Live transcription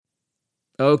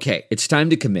Okay, it's time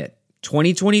to commit.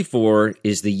 2024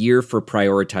 is the year for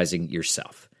prioritizing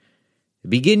yourself.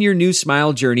 Begin your new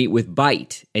smile journey with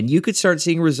Byte, and you could start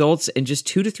seeing results in just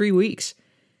 2 to 3 weeks.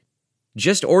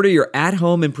 Just order your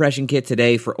at-home impression kit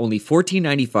today for only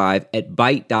 $14.95 at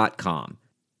Byte.com.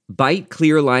 Byte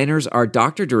clear liners are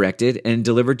doctor-directed and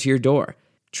delivered to your door.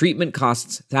 Treatment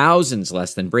costs thousands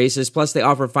less than braces, plus they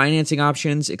offer financing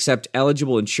options, accept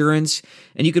eligible insurance,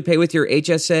 and you could pay with your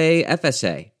HSA,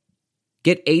 FSA.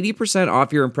 Get 80%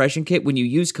 off your impression kit when you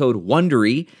use code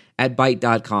WONDERY at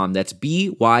Byte.com. That's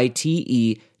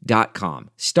BYTE.com.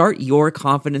 Start your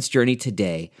confidence journey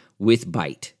today with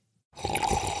Byte.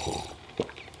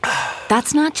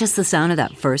 That's not just the sound of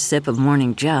that first sip of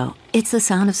Morning Joe. It's the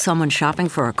sound of someone shopping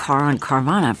for a car on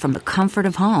Carvana from the comfort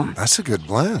of home. That's a good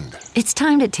blend. It's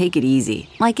time to take it easy,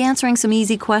 like answering some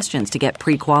easy questions to get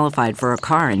pre-qualified for a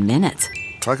car in minutes.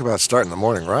 Talk about starting the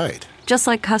morning right. Just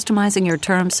like customizing your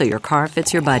terms so your car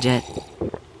fits your budget.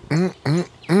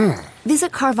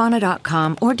 Visit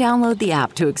Carvana.com or download the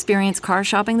app to experience car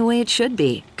shopping the way it should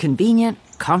be. Convenient,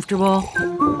 comfortable.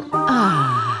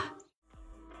 Ah.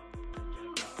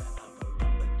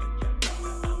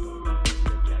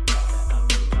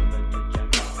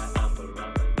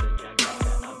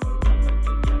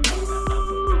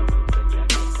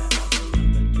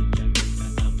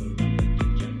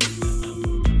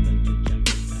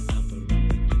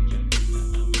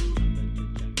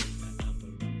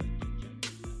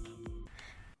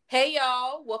 Hey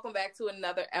y'all, welcome back to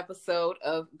another episode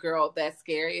of Girl That's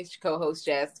Scary. It's your co-host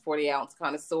Jazz, 40 Ounce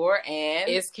Connoisseur, and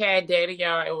it's Cat Data,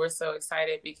 y'all, and we're so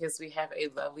excited because we have a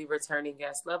lovely returning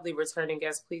guest. Lovely returning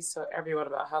guest, please tell everyone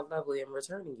about how lovely and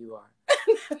returning you are.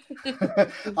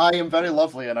 I am very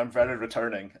lovely and I'm very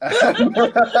returning. Hey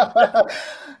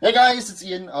guys, it's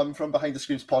Ian. I'm from Behind the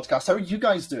Screams podcast. How are you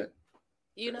guys doing?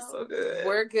 You know, so good.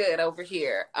 We're good over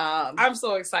here. I'm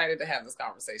so excited to have this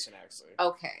conversation, actually.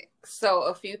 Okay, so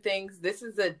a few things. This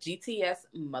is a GTS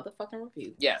motherfucking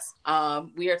review. Yes.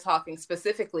 We are talking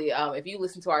specifically, if you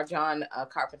listen to our John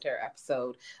Carpenter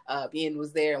episode, Ian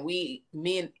was there, and me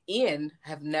and Ian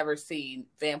have never seen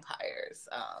vampires.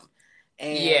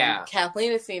 And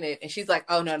Kathleen has seen it, and she's like,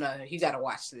 oh, no, you got to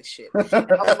watch this shit. And I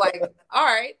was like, all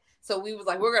right. So we was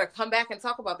like, we're going to come back and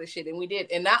talk about this shit. And we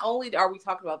did. And not only are we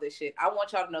talking about this shit, I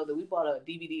want y'all to know that we bought a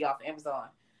DVD off Amazon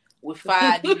with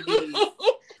 5 DVDs.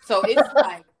 So it's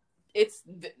like, it's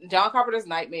John Carpenter's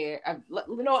Nightmare.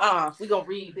 We're going to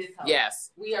read this. Yes.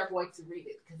 We are going to read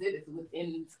it because it is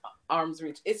within arm's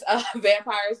reach. It's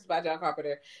Vampires by John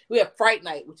Carpenter. We have Fright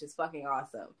Night, which is fucking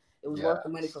awesome. It was worth the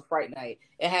money for Fright Night.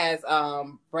 It has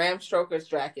Bram Stoker's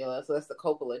Dracula. So that's the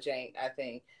Coppola jank, I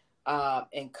think.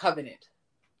 And Covenant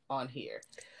on here.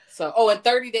 So, and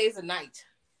 30 Days a Night.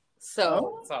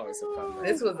 So, it's always a fun one.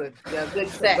 This was a good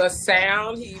set. The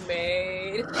sound he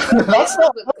made. That's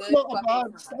not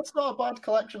a bad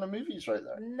collection of movies right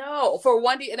there. No, for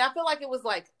one day, and I feel like it was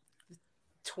like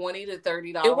 $20 to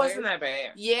 $30. It wasn't that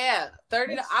bad. Yeah,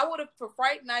 $30. I would have, for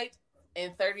Fright Night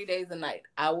and 30 Days a Night,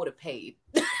 I would have paid.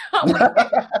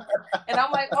 And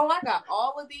I'm like, oh, I got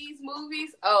all of these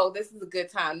movies. Oh, this is a good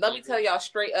time. Let me tell y'all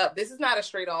straight up, this is not a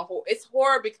straight on horror. It's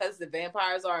horror because the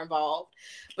vampires are involved.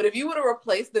 But if you would have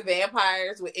replaced the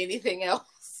vampires with anything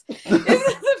else, this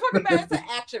is fucking bad. It's an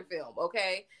action film,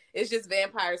 okay? It's just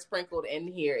vampires sprinkled in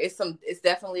here. It's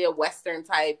definitely a Western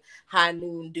type high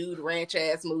noon dude ranch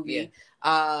ass movie.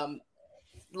 Yeah.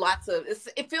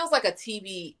 It feels like a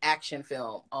TV action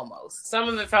film almost. Some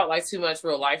of it felt like too much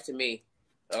real life to me.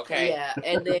 Okay. Yeah,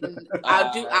 and then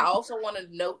I also want to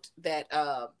note that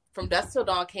From Dusk Till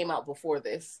Dawn came out before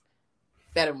this.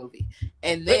 Better movie.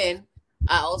 And then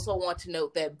I also want to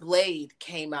note that Blade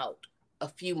came out a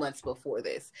few months before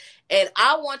this. And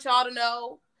I want y'all to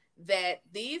know that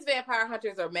these vampire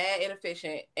hunters are mad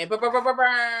inefficient. And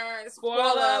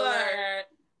spoiler alert.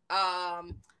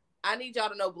 I need y'all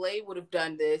to know Blade would have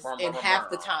done this in half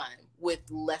the time with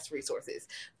less resources.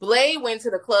 Blade went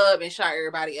to the club and shot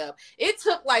everybody up. It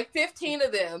took like 15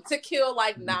 of them to kill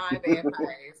like 9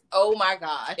 vampires. Oh my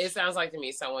gosh. It sounds like to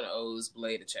me someone owes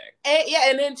Blade a check.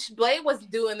 And then Blade was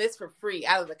doing this for free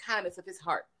out of the kindness of his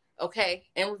heart. Okay?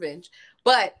 And revenge.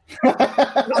 But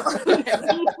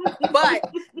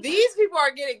these people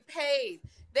are getting paid.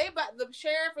 The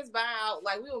sheriff is buying out,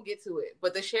 like, we don't get to it,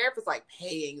 but the sheriff is like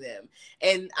paying them,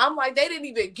 and I'm like, they didn't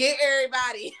even get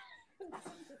everybody.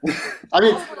 I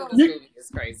mean, this movie is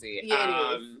crazy.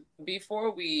 Yeah, it is.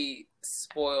 Before we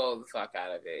spoil the fuck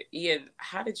out of it, Ian,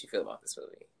 how did you feel about this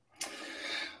movie?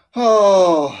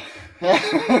 Oh,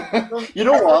 you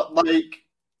know what? Like,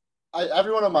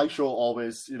 everyone on my show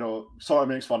always, sort of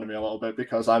makes fun of me a little bit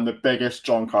because I'm the biggest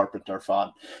John Carpenter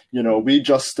fan. We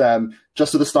just at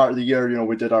the start of the year,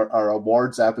 we did our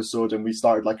awards episode and we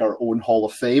started like our own Hall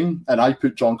of Fame, and I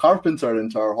put John Carpenter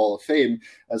into our Hall of Fame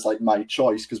as like my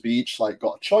choice because we each like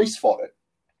got a choice for it.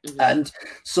 Mm-hmm. And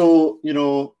so,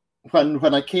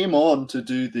 when I came on to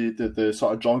do the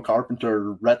sort of John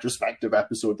Carpenter retrospective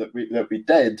episode that we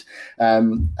did,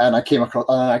 and I came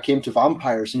to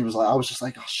vampires, and I was just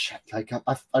like, oh shit, like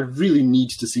I really need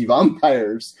to see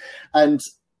vampires, and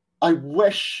I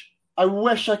wish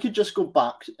I could just go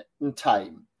back in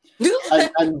time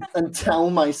and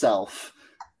tell myself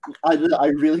I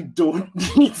really don't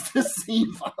need to see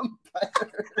vampires.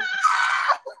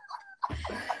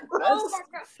 This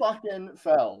fucking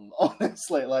film,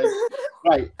 honestly, like,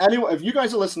 right. Anyway, if you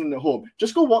guys are listening at home,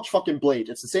 just go watch fucking Blade.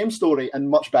 It's the same story and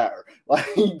much better. Like,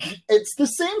 it's the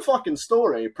same fucking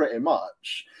story, pretty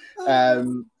much.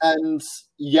 And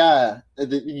yeah,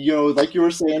 like you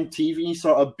were saying, TV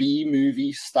sort of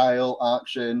B-movie style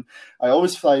action. I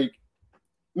always feel like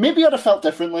maybe I'd have felt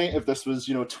differently if this was,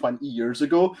 20 years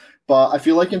ago. But I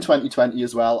feel like in 2020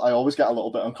 as well, I always get a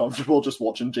little bit uncomfortable just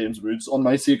watching James Woods on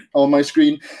my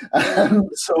screen.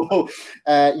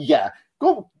 Yeah,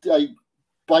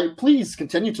 please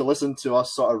continue to listen to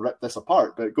us sort of rip this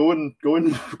apart. But go and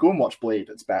watch Blade.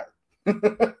 It's better.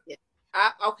 Yeah.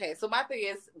 Okay, so my thing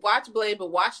is watch Blade,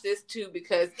 but watch this too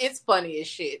because it's funny as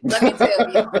shit. Let me tell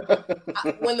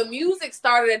you, when the music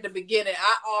started at the beginning,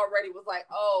 I already was like,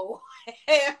 "Oh,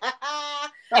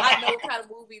 I know what kind of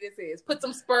movie this is." Put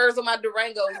some spurs on my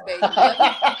Durangos, baby.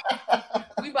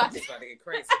 We about to get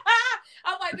crazy.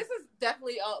 I'm like, this is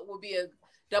definitely would be a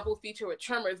double feature with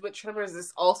Tremors, but Tremors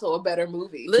is also a better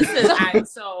movie. Listen, I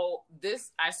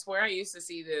swear I used to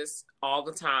see this all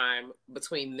the time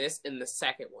between this and the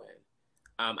second one.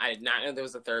 I did not know there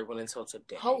was a third one until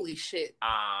today. Holy shit.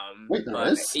 Wait, there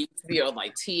is? It used to be on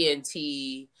like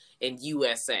TNT and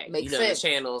USA. Makes sense. The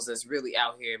channels that's really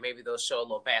out here. Maybe they'll show a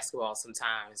little basketball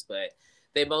sometimes, but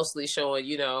they mostly showing,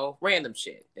 random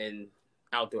shit and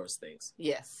outdoors things.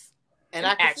 Yes. And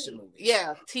action movies.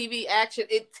 Yeah, TV action.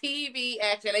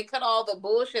 They cut all the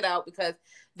bullshit out because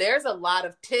there's a lot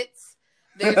of tits.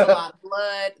 There's a lot of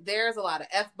blood. There's a lot of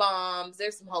F-bombs.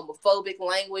 There's some homophobic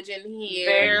language in here.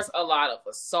 There's a lot of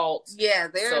assault. Yeah,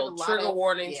 there's a lot trigger of...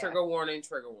 warning, yeah. trigger warning.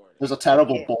 There's a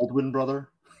terrible Baldwin brother.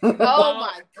 Oh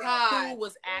my God. Who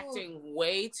was acting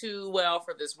way too well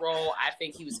for this role. I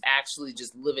think he was actually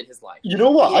just living his life. You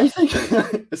know what? Yeah.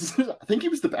 I think he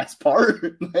was the best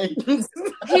part. Like...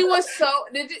 He was so...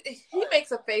 He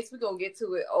makes a face. We're going to get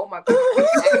to it. Oh my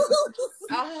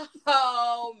God.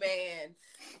 Oh man.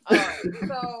 All right,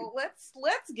 so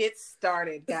let's get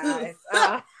started, guys.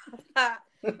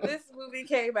 This movie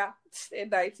came out in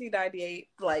 1998,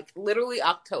 like literally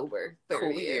October 30th.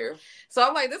 Cool year. So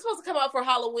I'm like, this was supposed to come out for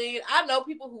Halloween. I know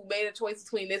people who made a choice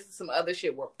between this and some other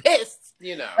shit were pissed.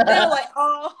 They're like,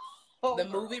 oh. The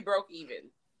movie broke even,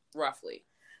 roughly.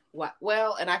 What?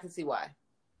 Well, and I can see why.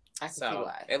 See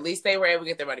why. At least they were able to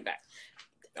get their money back.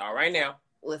 All right now.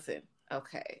 Listen,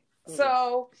 okay.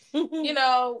 So,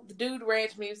 the Dude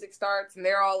Ranch music starts and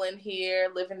they're all in here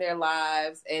living their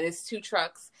lives, and it's two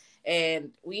trucks,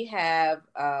 and we have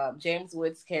James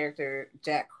Woods' character,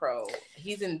 Jack Crow.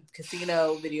 He's in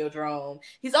Casino, Videodrome.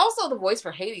 He's also the voice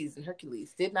for Hades and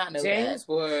Hercules. Did not know James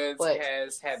Woods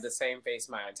has had the same face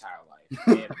my entire life,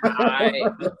 and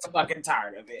I'm fucking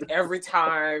tired of it. Every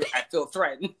time I feel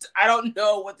threatened, I don't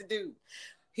know what to do.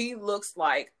 He looks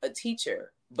like a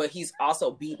teacher, but he's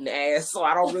also beating ass, so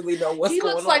I don't really know what's going on.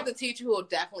 He looks like the teacher who will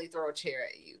definitely throw a chair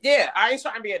at you. Yeah, I ain't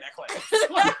trying to be in that class.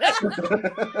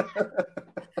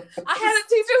 I had a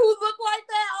teacher who looked like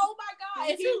that. Oh my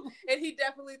God. And he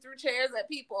definitely threw chairs at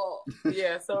people.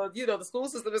 Yeah, so, the school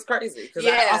system is crazy. Because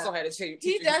I also had a teacher.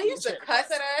 He used to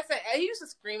cuss at us. And he used to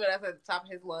scream at us at the top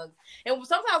of his lungs. And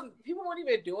sometimes people weren't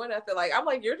even doing nothing. Like, I'm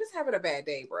like, you're just having a bad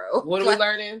day, bro. What are we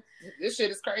learning? This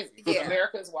shit is crazy. Yeah.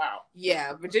 America is wild.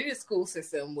 Yeah, Virginia's school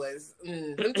system was,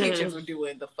 them teachers were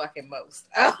doing the fucking most.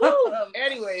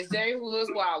 Anyways, James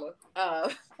Woods Wilder.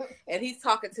 And he's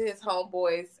talking to his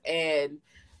homeboys, and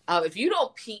if you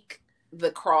don't peek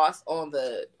the cross on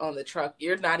the truck,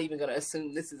 you're not even going to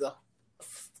assume this is a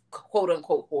quote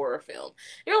unquote horror film.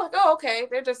 You're like, oh, okay,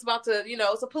 they're just about to,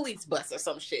 it's a police bus or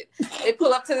some shit. They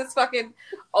pull up to this fucking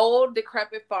old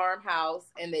decrepit farmhouse,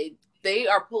 and they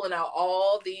are pulling out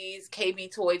all these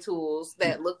KB toy tools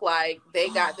that look like they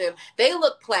got them. They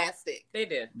look plastic. They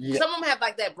did. Yeah. Some of them have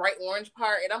like that bright orange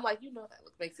part, and I'm like, that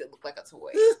makes it look like a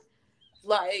toy.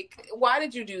 Like, why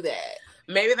did you do that?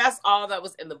 Maybe that's all that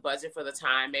was in the budget for the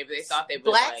time. Maybe they thought they would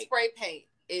black spray paint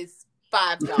is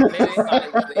 $5. Maybe they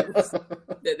thought it was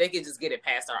that they could just get it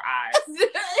past our eyes.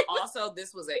 Also,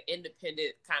 this was an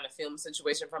independent kind of film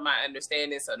situation, from my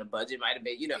understanding, so the budget might have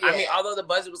been, I mean, although the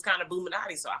budget was kind of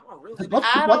Illuminati, so I don't really. The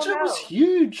budget was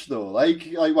huge, though. Like,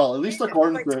 well, at least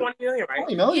according to 20 million, right?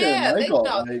 20 million. Yeah,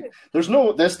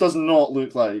 this does not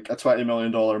look like a $20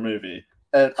 million movie.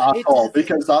 At all,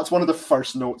 because that's one of the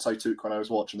first notes I took when I was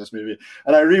watching this movie,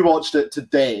 and I rewatched it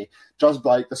today, just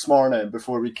like this morning,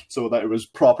 so that it was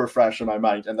proper fresh in my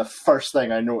mind. And the first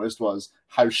thing I noticed was,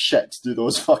 how shit do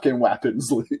those fucking weapons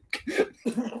look?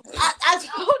 I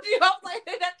told you, I'm like,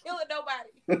 they're not killing nobody.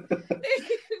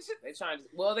 They trying to,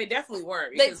 well, they definitely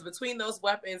weren't, because between those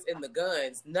weapons and the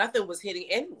guns, nothing was hitting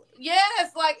anyone.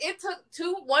 Yes, like it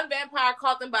took one vampire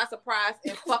caught them by surprise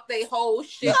and fucked their whole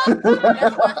shit up.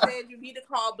 That's why I said you need to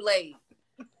call Blade.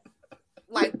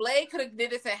 Like, Blade could have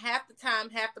did this in half the time,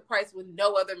 half the price with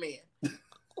no other man.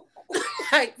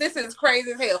 Like, this is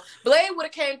crazy as hell. Blade would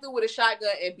have came through with a shotgun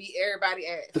and beat everybody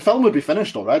ass. The film would be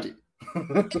finished already.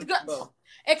 And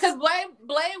because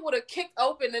Blade would have kicked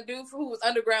open the dude who was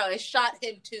underground and shot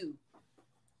him too.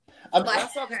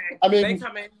 That's okay. I mean, they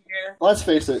come in here. Let's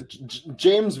face it,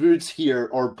 James Woods here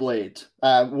or Blade.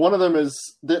 One of them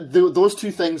is those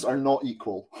two things are not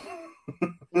equal.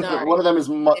 No. One of them is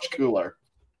much cooler.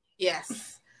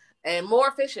 Yes, and more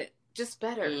efficient. Just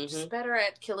better. Just better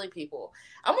at killing people.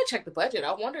 I'm gonna check the budget.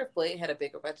 I wonder if Blade had a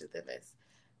bigger budget than this.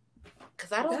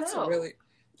 Because I don't know. Really.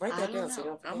 Right there,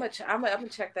 I'm gonna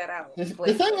check that out. The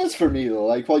thing is, for me though,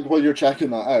 like while you're checking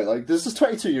that out, like this is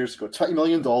 22 years ago, $20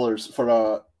 million for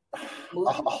a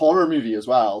horror movie as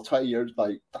well. 20 years,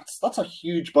 like that's a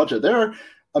huge budget. There are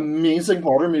amazing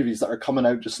horror movies that are coming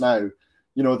out just now,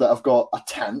 that have got a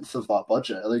tenth of that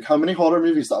budget. Like, how many horror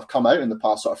movies that have come out in the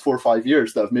past sort of 4 or 5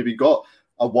 years that have maybe got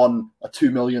a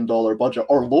 $2 million budget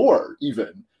or lower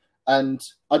even? And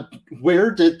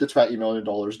where did the $20 million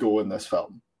go in this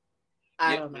film?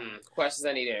 I don't know. Questions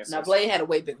I need answers. Now, Blade had a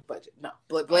way bigger budget. No,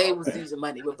 Blade was using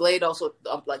money, but Blade also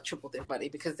tripled their money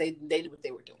because they knew what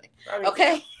they were doing.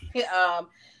 Okay,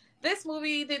 this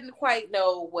movie didn't quite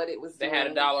know what it was doing. They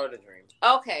had $1 to dream.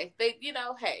 Okay,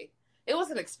 hey, it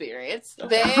was an experience.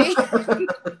 Okay.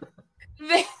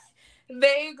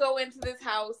 They go into this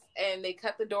house and they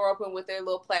cut the door open with their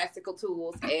little plastical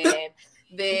tools, and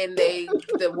then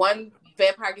the one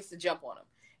vampire gets to jump on them.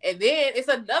 And then it's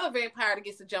another vampire that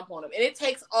gets to jump on them. And it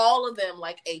takes all of them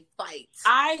like a fight.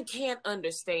 I can't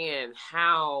understand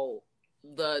how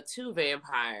the two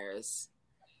vampires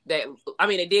they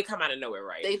did come out of nowhere,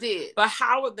 right? They did. But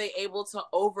how were they able to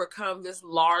overcome this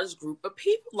large group of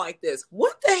people like this?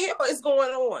 What the hell is going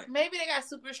on? Maybe they got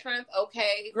super strength,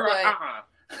 okay. Girl,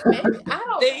 maybe, I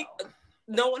don't know.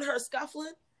 No one heard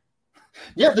scuffling?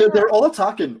 Yeah, they're all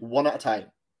attacking one at a time.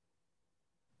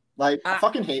 Like, I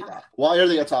fucking hate that. Why are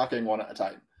they attacking one at a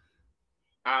time?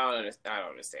 I don't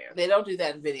understand. They don't do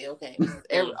that in video games.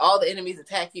 All the enemies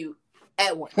attack you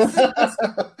at once.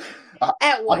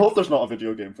 I hope there's not a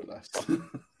video game for this.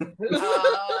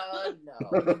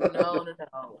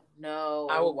 No.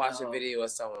 I would watch a video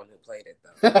of someone who played it,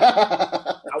 though.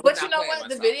 But you know what?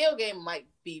 The video game might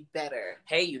be better.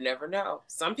 Hey, you never know.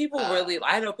 Some people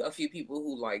I know a few people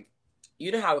who like,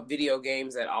 you know how video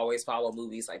games that always follow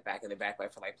movies like back in the back,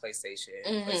 like for like PlayStation,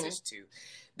 PlayStation 2,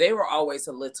 they were always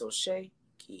a little shaky.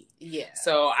 Yeah.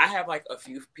 So I have like a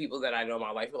few people that I know in my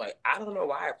life who are like, I don't know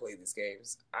why I play these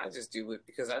games. I just do it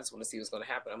because I just want to see what's going to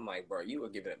happen. I'm like, bro, you were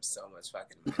giving them so much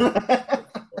fucking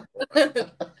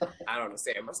I don't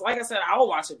understand. But like I said, I will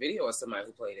watch a video of somebody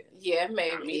who played it. Yeah,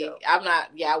 maybe.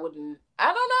 I wouldn't.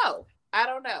 I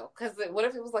don't know. Because what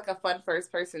if it was like a fun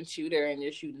first-person shooter and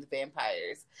you're shooting the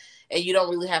vampires and you don't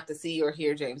really have to see or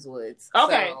hear James Woods?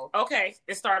 Okay.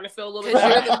 It's starting to feel a little bit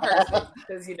better. You're the person.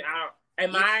 Because,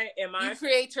 Am I? You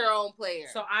create your own player.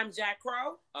 So I'm Jack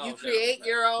Crow? You create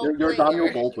your own You're player.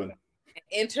 Daniel Baldwin.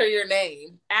 Enter your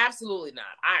name. Absolutely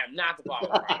not. I am not the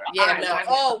Baldwin product.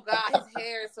 Oh, God. His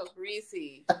hair is so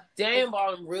greasy. Daniel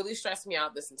Baldwin really stressed me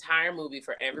out this entire movie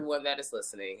for everyone that is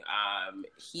listening.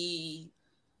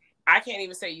 I can't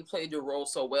even say you played the role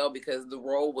so well because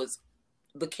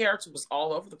the character was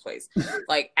all over the place.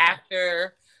 Like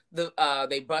after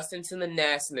they bust into the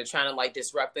nest and they're trying to like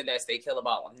disrupt the nest, they kill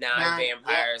about 9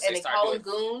 vampires. And they call them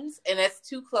goons, and that's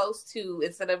too close to,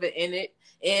 instead of it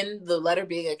in the letter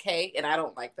being a K, and I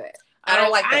don't like that. I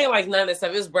ain't like none of this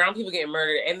stuff. It was brown people getting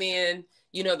murdered, and then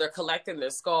they're collecting their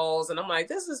skulls, and I'm like,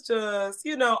 this is just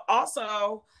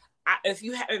also if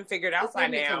you haven't figured out by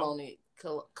now.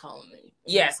 Colony.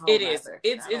 Yes, it is.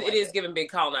 It is giving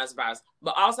big colonizer vibes,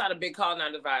 but also the big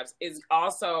colonizer vibes is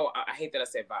also. I hate that I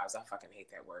said vibes. I fucking hate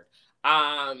that word.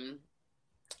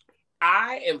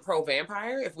 I am pro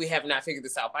vampire. If we have not figured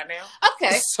this out by now,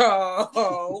 Okay.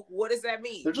 So what does that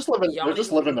mean? They're just living. They're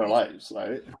just living their lives,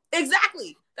 right?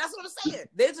 Exactly. That's what I'm saying.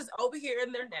 They're just over here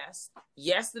in their nest.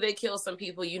 Yes, they kill some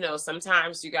people. You know,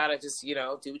 sometimes you gotta just, you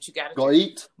know, do what you gotta Go do.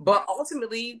 eat. But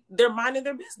ultimately, they're minding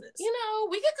their business. You know,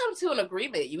 we could come to an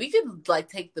agreement. We could like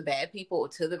take the bad people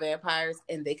to the vampires,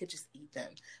 and they could just eat them.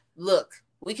 Look,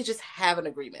 we could just have an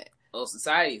agreement. Well,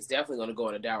 society is definitely going to go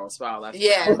in a downward spiral. After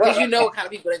Yeah, because you know what kind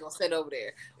of people they're gonna send over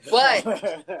there. But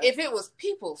if it was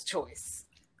people's choice,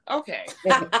 okay.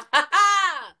 in a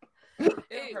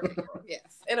perfect world,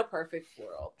 yes, in a perfect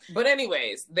world. But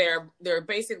anyways, they're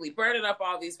basically burning up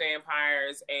all these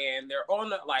vampires, and they're on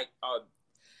the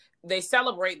they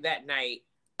celebrate that night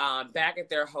back at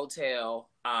their hotel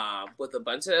with a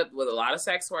lot of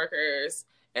sex workers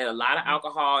and a lot of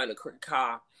alcohol and a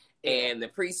car, and the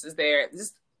priest is there.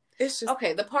 It's just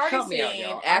okay. The party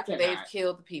scene after they've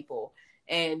killed the people,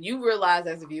 and you realize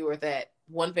as a viewer that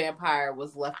one vampire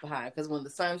was left behind, because when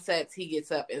the sun sets, he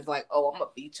gets up and is like, "Oh, I'm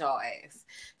gonna beat y'all ass."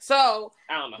 So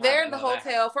I don't know. They're in the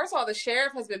hotel. First of all, the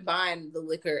sheriff has been buying the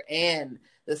liquor and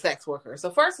the sex worker. So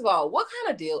first of all, what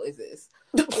kind of deal is this?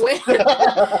 Where they don't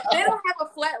have a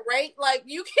flat rate. Like,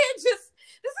 you can't just.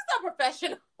 This is not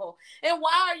professional. And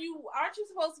why aren't you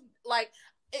supposed to like?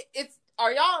 It's. Are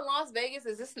y'all in Las Vegas?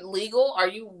 Is this legal? Are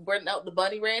you renting out the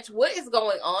Bunny Ranch? What is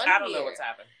going on here? I don't know what's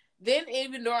happening. Then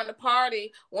even during the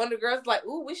party, one of the girls was like,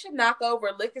 "Ooh, we should knock over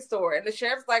a liquor store." And the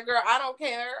sheriff's like, "Girl, I don't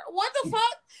care. What the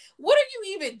fuck? What are you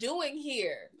even doing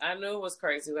here?" I knew it was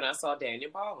crazy when I saw Daniel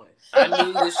Baldwin. I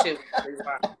knew this shit was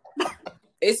crazy.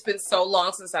 It's been so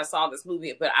long since I saw this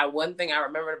movie, but one thing I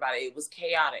remembered about it was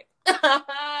chaotic.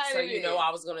 So you know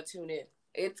I was going to tune in.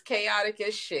 It's chaotic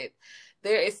as shit.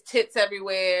 There is tits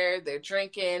everywhere. They're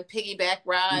drinking, piggyback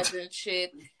rides and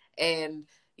shit. And,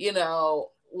 you know,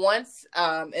 once,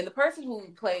 and the person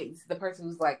who plays, the person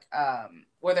who's like,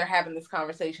 where they're having this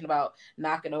conversation about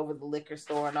knocking over the liquor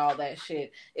store and all that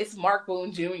shit, it's Mark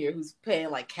Boone Jr. who's playing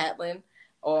like Catelyn.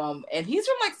 And he's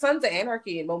from like Sons of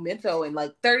Anarchy and Memento and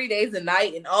like 30 Days a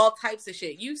Night and all types of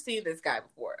shit. You've seen this guy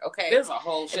before, okay? There's a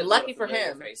whole shit. And lucky for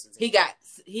him, he got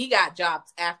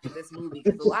jobs after this movie,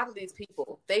 because a lot of these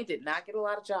people, they did not get a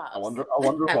lot of jobs. I wonder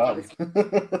why.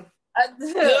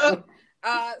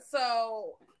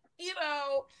 So, you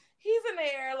know, he's in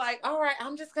there like, "All right,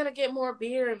 I'm just gonna get more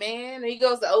beer, man." And he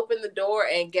goes to open the door,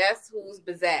 and guess who's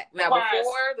Bazak? Now,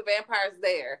 before the vampire's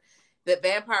there, the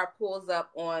vampire pulls up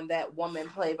on that woman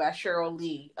played by Cheryl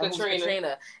Lee,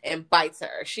 Katrina, and bites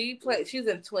her. She's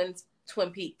in Twin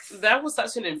Peaks. That was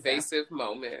such an invasive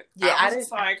moment. Yeah, I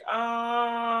was like,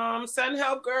 send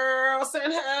help, girl,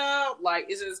 send help. Like,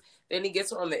 it's just, then he gets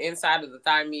her on the inside of the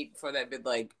thigh meat for that big,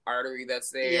 like, artery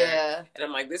that's there. Yeah. And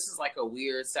I'm like, this is like a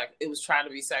weird it was trying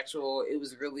to be sexual. It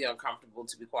was really uncomfortable,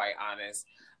 to be quite honest.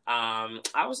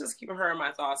 I was just keeping her in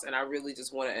my thoughts, and I really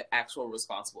just want an actual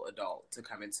responsible adult to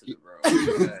come into the room,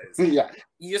 because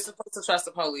you're supposed to trust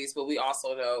the police, but we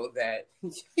also know that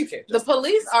you can't. The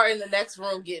police are in the next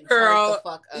room getting turned the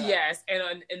fuck up. Yes,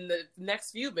 and in the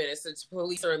next few minutes, the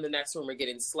police are in the next room are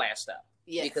getting slashed up.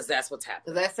 Yes, because that's what's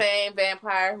happening. That same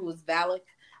vampire who's Valak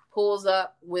pulls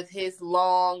up with his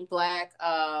long black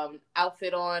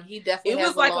outfit on. He definitely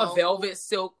was like a velvet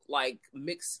silk, like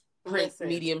mixed print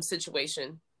medium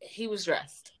situation. He was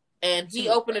dressed, and he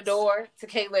opened the door to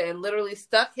Caitlin and literally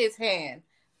stuck his hand.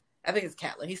 I think it's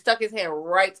Catelyn. He stuck his hand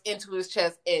right into his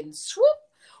chest and swoop,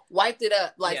 wiped it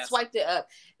up, swiped it up.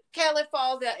 Catelyn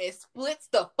falls down and splits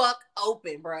the fuck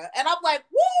open, bruh. And I'm like,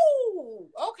 woo,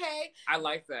 okay. I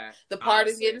like that. The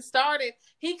party's getting started.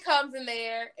 He comes in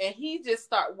there and he just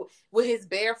start with his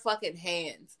bare fucking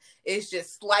hands. It's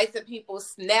just slicing people,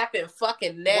 snapping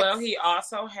fucking necks. Well, he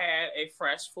also had a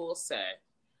fresh full set.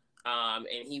 And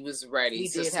he was ready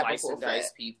to slice and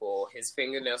dice people. His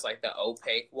fingernails like the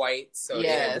opaque white, so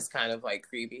it was kind of like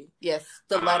creepy. Yes,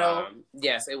 stiletto.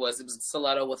 Yes, it was. It was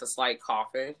stiletto with a slight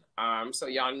coffin. So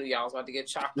y'all knew y'all was about to get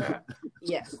chopped up.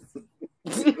 Yes.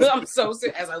 I'm so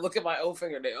sick. As I look at my own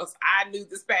fingernails, I knew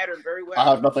this pattern very well. I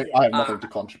have nothing to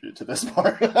contribute to this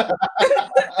part.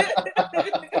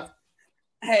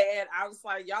 And I was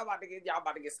like, y'all about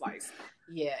to get sliced.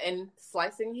 Yeah, and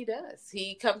slicing he does.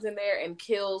 He comes in there and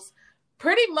kills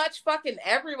pretty much fucking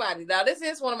everybody. Now, this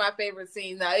is one of my favorite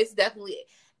scenes. Now, it's definitely,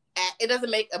 it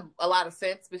doesn't make a lot of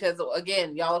sense because,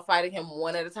 again, y'all are fighting him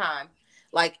one at a time.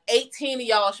 Like, 18 of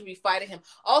y'all should be fighting him.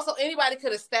 Also, anybody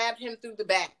could have stabbed him through the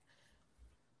back.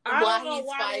 I don't know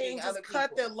why they just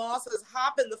cut their losses,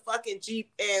 hop in the fucking Jeep,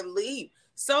 and leave.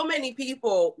 So many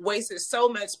people wasted so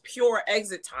much pure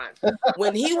exit time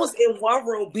when he was in one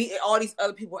room beating all these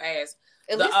other people's ass.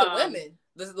 At least the women.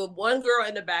 The one girl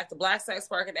in the back, the black sex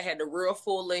worker that had the real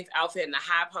full length outfit and the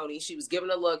high pony, she was giving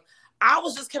a look. I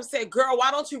was just kept saying, girl,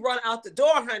 why don't you run out the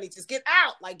door, honey? Just get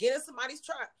out. Like, get in somebody's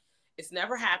truck. It's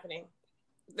never happening.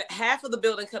 Half of the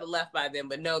building could have left by then,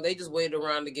 but no, they just waited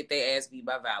around to get their ass beat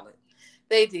by Valid.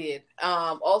 They did.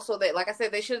 Also, they, like I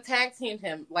said, they should have tag teamed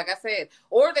him, like I said.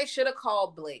 Or they should have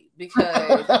called Blade,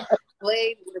 because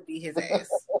Blade would have beat his ass.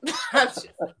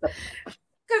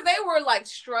 Because they were like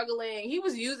struggling. He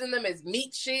was using them as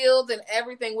meat shields and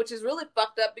everything, which is really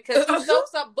fucked up because he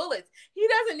soaks up bullets. He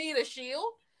doesn't need a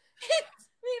shield. He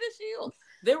doesn't need a shield.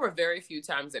 There were very few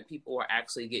times that people were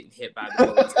actually getting hit by the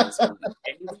bullets in this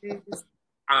movie.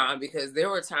 Because there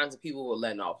were times that people were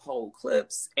letting off whole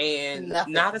clips and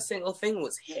not a single thing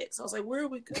was hit. So I was like, where are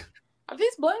we going? Are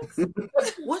these blacks?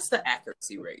 What's the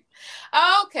accuracy rate?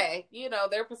 Okay. You know,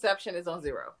 their perception is on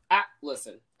 0.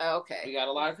 Listen. Okay. We got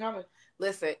a lot of comment.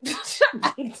 Listen.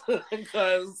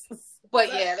 Because... But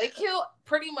yeah, they killed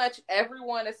pretty much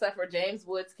everyone except for James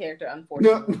Woods' character,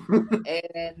 unfortunately.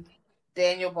 And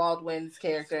Daniel Baldwin's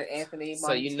character, Anthony Montana.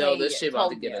 So you know this shit about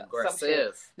to get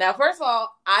aggressive. Now, first of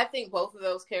all, I think both of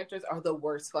those characters are the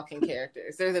worst fucking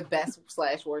characters. They're the best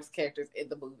 / worst characters in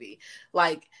the movie.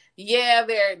 Like, yeah,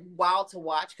 they're wild to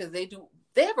watch because they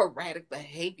have erratic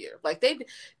behavior. Like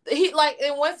he like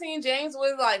in one scene, James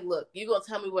was like, "Look, you gonna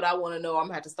tell me what I want to know? I'm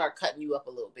gonna have to start cutting you up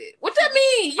a little bit." What that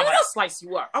mean? You don't slice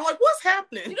you up. I'm like, what's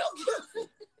happening? You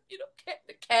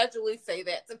don't casually say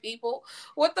that to people.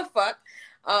 What the fuck?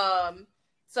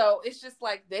 So it's just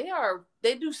like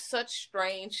they do such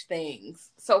strange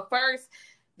things. So first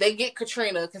they get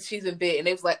Katrina because she's been bit, and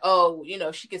they was like, oh, you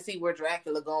know, she can see where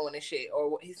Dracula going and shit,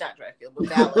 or he's not Dracula, but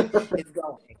Valid is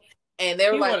going. And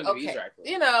they were like, okay,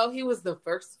 you know, he was the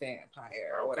first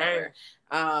vampire or whatever.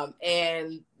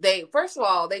 And they, first of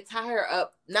all, they tie her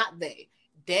up.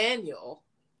 Daniel.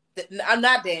 I'm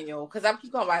not Daniel because I'm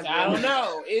keep calling my I don't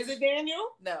know. Is it Daniel?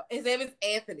 No, his name is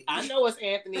Anthony. I know it's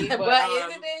Anthony, but is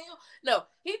it Daniel? No,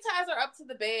 he ties her up to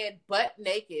the bed, butt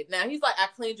naked. Now he's like, "I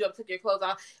cleaned you up, took your clothes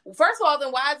off." First of all,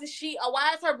 then why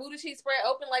is her booty sheet spread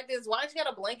open like this? Why don't you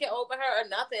got a blanket over her or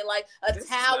nothing, like a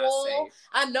towel?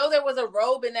 I know there was a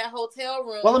robe in that hotel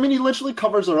room. Well, I mean, he literally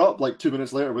covers her up like 2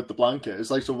 minutes later with the blanket.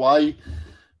 It's like, so why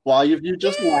have you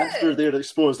just left her there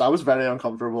exposed? I was very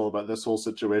uncomfortable about this whole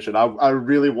situation. I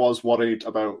really was worried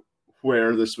about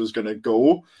where this was going to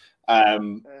go.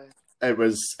 It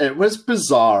was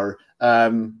bizarre.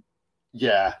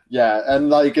 Yeah, and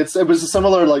like it was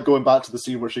similar, like going back to the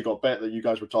scene where she got bit that you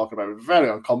guys were talking about. Very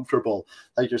uncomfortable,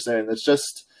 like you're saying. It's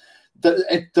just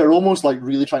they're almost like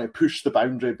really trying to push the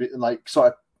boundary, like sort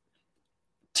of.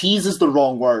 Tease is the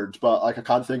wrong word, but like I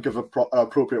can't think of an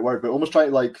appropriate word. But almost trying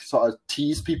to like sort of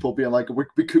tease people, being like, we're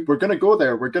going to go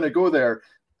there,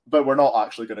 but we're not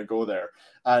actually going to go there,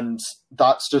 and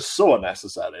that's just so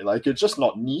unnecessary. Like it's just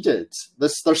not needed.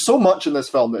 There's so much in this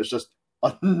film that is just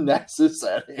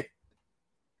unnecessary.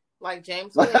 Like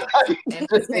James Woods and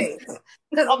his face.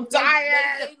 Because I'm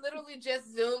tired. They literally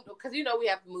just zoomed, because you know we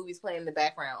have movies playing in the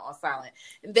background on silent.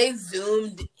 And they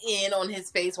zoomed in on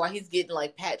his face while he's getting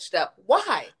like patched up.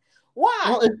 Why?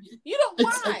 Well, why? You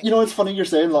know, it's funny you're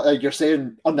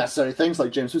saying unnecessary things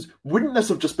like James Woods. Wouldn't this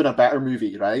have just been a better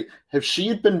movie, right? If she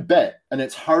had been bit and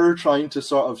it's her trying to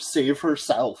sort of save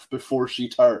herself before she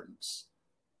turns.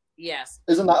 Yes.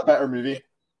 Isn't that a better movie?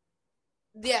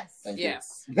 Yes.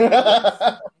 Yes.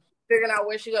 Figuring out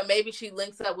where she go. Maybe she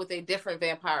links up with a different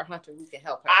vampire hunter who can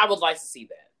help her. I would like to see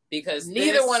that, because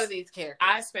neither one of these characters.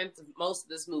 I spent most of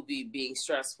this movie being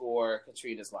stressed for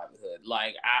Katrina's livelihood.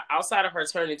 Like outside of her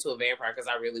turning into a vampire, because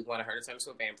I really wanted her to turn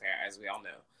into a vampire, as we all know.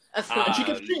 And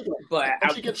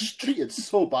she gets treated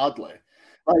so badly.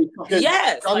 Like,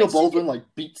 yes, Daniel Baldwin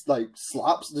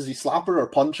slaps. Does he slap her or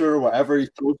punch her or whatever? He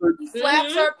throws her. He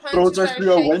slaps her, throws her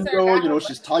through a window. You know,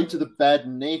 she's tied to the bed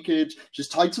naked. She's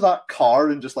tied to that car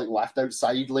and just like left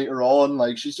outside later on.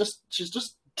 Like she's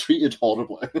just treated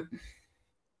horribly.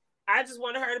 I just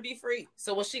wanted her to be free.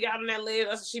 So when she got on that lid,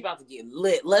 she about to get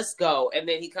lit. Let's go. And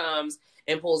then he comes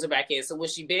and pulls her back in. So when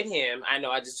she bit him, I know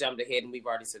I just jumped ahead and we've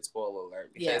already said spoiler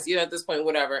alert. Because, you know, at this point,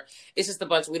 whatever, it's just a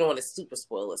bunch. We don't want to super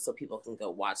spoil it so people can go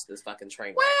watch this fucking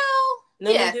train. Well, no,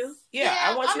 yes. We do? Yeah,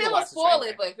 I want you to watch the spoil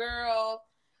train. it, but girl,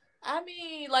 I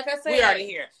mean, like I said, we already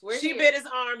here. She bit his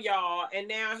arm, y'all, and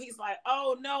now he's like,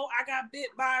 "Oh no, I got bit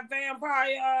by a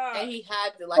vampire," and he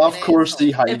hides it. Like of course, he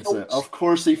hides it. Of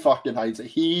course, he fucking hides it.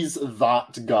 He's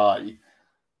that guy.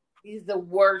 He's the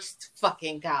worst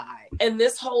fucking guy. And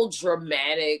this whole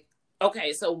dramatic.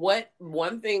 Okay, so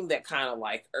one thing that kind of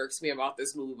like irks me about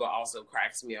this movie, but also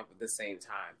cracks me up at the same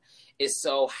time, is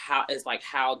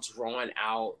how drawn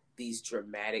out these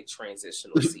dramatic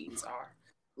transitional scenes are.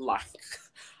 like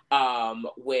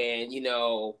when, you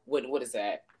know, what is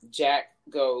that? Jack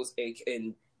goes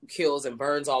and kills and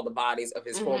burns all the bodies of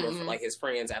his former, like his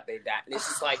friends after they died. And it's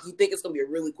just like, you think it's going to be a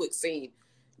really quick scene.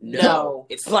 No.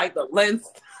 It's like the length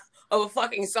of a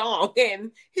fucking song,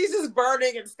 and he's just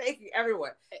burning and staking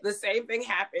everywhere. The same thing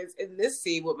happens in this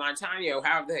scene with Montaño,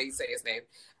 however the hell you say his name.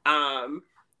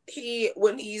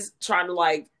 When he's trying to,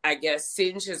 like, I guess,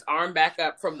 singe his arm back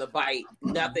up from the bite,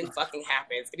 nothing fucking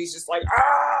happens. And he's just like,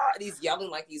 ah! And he's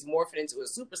yelling like he's morphing into a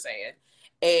Super Saiyan.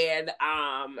 And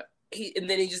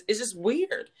it's just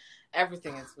weird.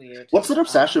 Everything is weird. What's that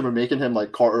obsession with making him,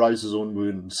 like, cauterize his own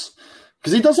wounds?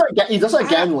 Because he does that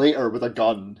again later with a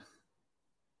gun.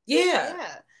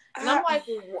 Yeah. And I'm like,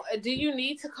 do you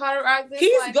need to cauterize this?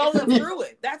 He's like, going through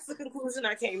it. That's the conclusion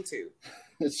I came to.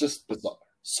 It's just bizarre.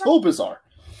 So bizarre.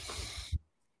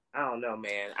 I don't know,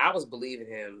 man. I was believing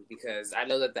him because I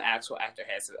know that the actual actor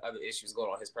had some other issues going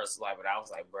on in his personal life, but I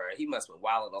was like, bro, he must have been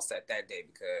wilding on set that day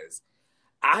because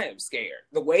I am scared.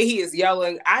 The way he is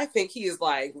yelling, I think he is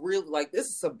like really like this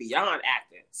is some beyond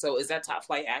acting. So is that top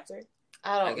flight acting?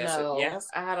 I don't know. Yes.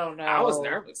 I don't know. I was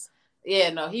nervous.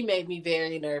 Yeah, no, he made me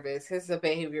very nervous. His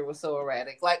behavior was so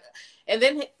erratic. Like, and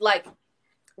then like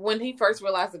when he first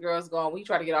realized the girl's gone, we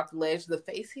try to get off the ledge. The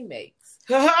face he makes,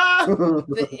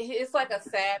 it's like a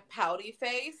sad, pouty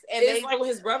face, and it's like what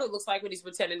his brother looks like when he's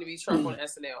pretending to be Trump on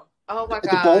SNL. Oh my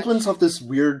god! The Baldwins have this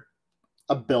weird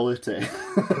ability.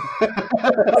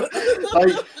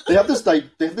 Like they have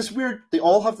this weird. They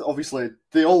all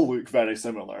look very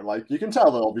similar. Like you can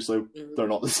tell that obviously they're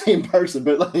not the same person,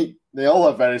 but like they all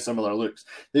have very similar looks.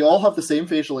 They all have the same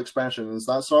facial expression. It's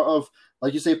that sort of,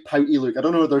 like you say, pouty look. I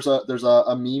don't know. There's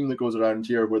a meme that goes around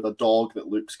here with a dog that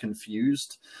looks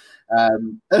confused.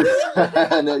 And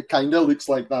it kind of looks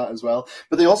like that as well.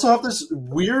 But they also have this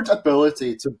weird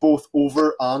ability to both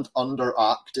over and under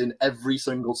act in every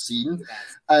single scene.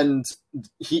 And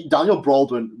Daniel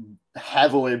Baldwin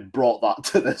heavily brought that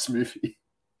to this movie.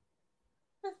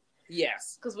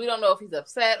 Yes. Because we don't know if he's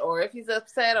upset or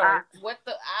what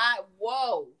the...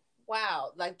 Whoa.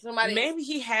 Wow. Like somebody... Maybe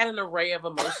he had an array of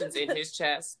emotions in his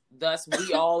chest. Thus,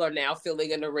 we all are now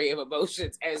feeling an array of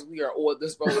emotions as we are on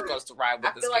this roller coaster ride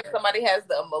with this. I feel like somebody has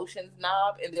the emotions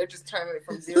knob and they're just turning it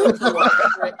from 0 to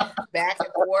 100 back and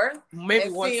forth. Maybe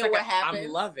one second, what happens.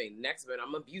 I'm loving. Next minute,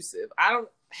 I'm abusive. I don't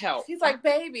help. He's like,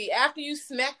 baby, after you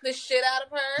smack the shit out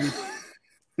of her...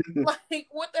 Like,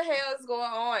 what the hell is going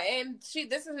on? And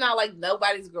this is not like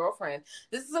nobody's girlfriend.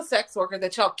 This is a sex worker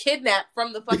that y'all kidnapped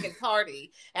from the fucking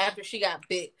party after she got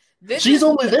bit. She's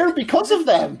only there because of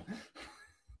them.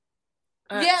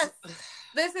 Yes.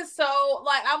 This is so,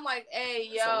 like, I'm like, hey,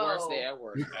 yo. It's the worst day at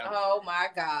work. Oh, my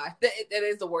God. That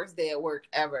is the worst day at work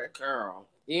ever. Girl.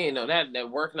 You didn't know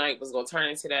that work night was going to turn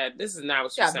into that. This is not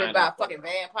what you signed up for. Bit by a fucking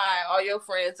vampire. All your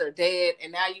friends are dead,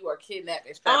 and now you are kidnapped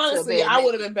and strapped honestly, to a bed. I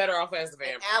would have been better off as the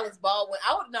vampire. And Alice Baldwin.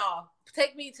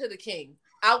 Take me to the king.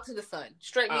 Out to the sun.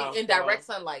 Straight me in direct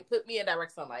sunlight. Put me in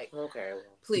direct sunlight. Okay.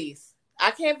 Please.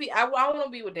 I can't be, I want to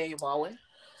be with Daniel Baldwin.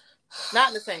 Not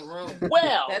in the same room.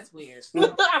 Well. That's weird.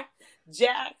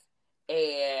 Jack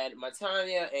and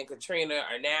Montaño and Katrina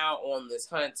are now on this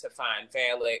hunt to find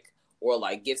Valak, or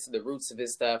like gets to the roots of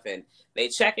his stuff, and they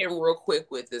check in real quick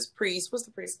with this priest. What's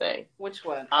the priest's name? Which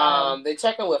one? They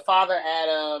check in with Father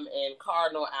Adam and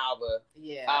Cardinal Alba.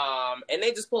 Yeah. And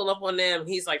they just pull up on them.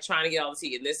 He's like trying to get all the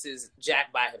tea, and this is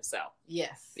Jack by himself.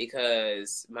 Yes.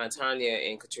 Because Montaño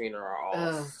and Katrina are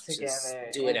all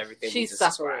together, doing everything. She's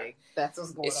suffering. That's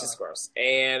what's going on. It's just gross.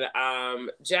 And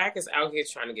Jack is out here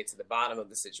trying to get to the bottom of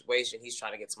the situation. He's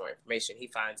trying to get some more information. He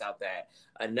finds out that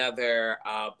another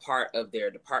part of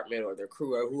their department or their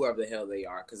crew or whoever the hell they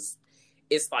are, because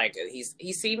it's like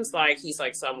he seems like he's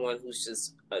like someone who's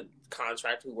just a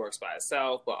contractor who works by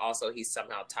himself, but also he's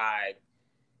somehow tied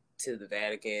to the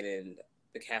Vatican and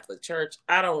the Catholic Church.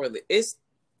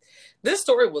 This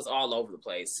story was all over the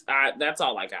place. That's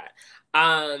all I got.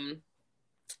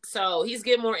 So he's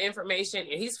getting more information,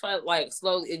 and he's like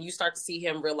slowly, and you start to see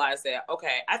him realize that,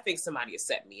 okay, I think somebody has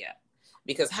set me up,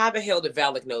 because how the hell did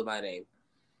Valak know my name?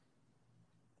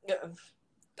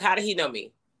 How did he know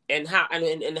me? And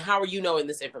how are you knowing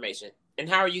this information? And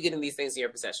how are you getting these things in your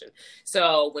possession?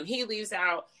 So when he leaves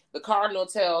out, the Cardinal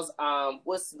tells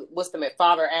what's the name?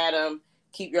 Father Adam,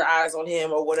 keep your eyes on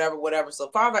him, or whatever. So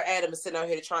Father Adam is sitting out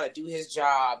here trying to do his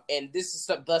job, and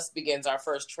thus begins our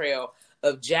first trail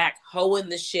of Jack hoeing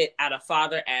the shit out of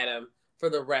Father Adam for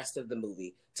the rest of the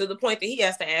movie, to the point that he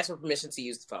has to ask for permission to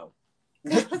use the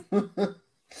phone.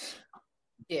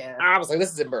 Yeah, I was like,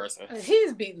 this is embarrassing.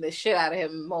 He's beating the shit out of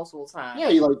him multiple times.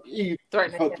 Yeah, he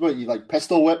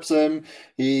pistol whips him.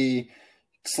 He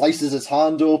slices his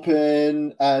hand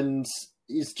open, and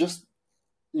he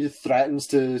threatens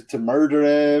to murder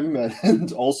him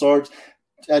and all sorts.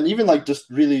 And even like just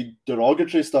really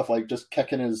derogatory stuff, like just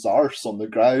kicking his arse on the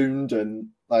ground, and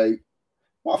like,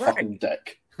 what a fucking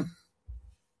dick.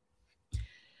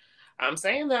 I'm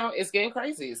saying though, it's getting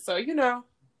crazy. So,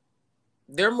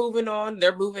 they're moving on,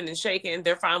 they're moving and shaking,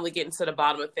 they're finally getting to the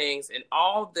bottom of things, and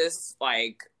all this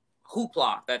like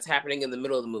hoopla that's happening in the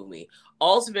middle of the movie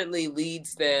ultimately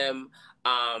leads them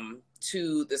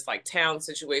to this like town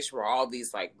situation where all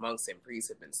these like monks and priests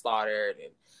have been slaughtered,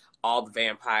 and all the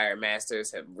vampire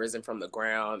masters have risen from the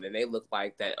ground, and they look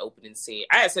like that opening scene.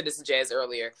 I had said this to Jazz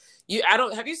earlier.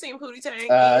 Have you seen Pootie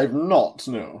Tang? I've not,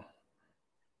 no.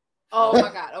 Oh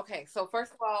my God. Okay. So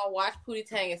first of all, watch Pootie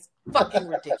Tang. Is fucking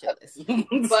ridiculous.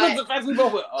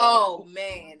 But, oh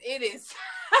man, it is.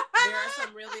 There are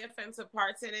some really offensive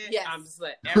parts in it. Yes. I'm just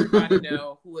letting everybody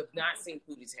know who have not seen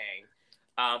Pootie Tang.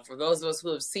 For those of us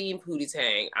who have seen Pootie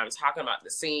Tang, I'm talking about the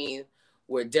scene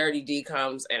where Dirty D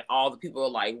comes and all the people are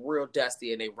like real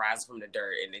dusty and they rise from the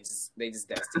dirt and they just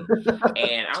dusty.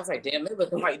 And I was like, damn, they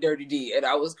look like Dirty D. And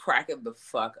I was cracking the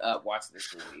fuck up watching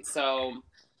this movie. So,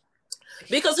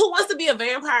 because who wants to be a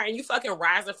vampire and you fucking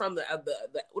rising from the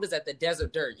what is that, the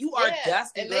desert dirt? You are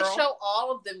dusty, and girl. they show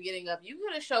all of them getting up. You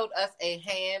could have showed us a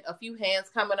few hands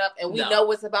coming up, and we know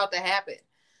what's about to happen.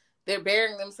 They're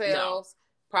burying themselves.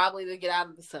 Probably to get out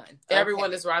of the sun.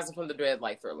 Everyone is rising from the dead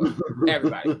like Thriller.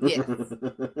 Everybody. Yes.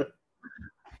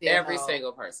 Every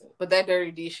single person. But that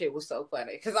Dirty D shit was so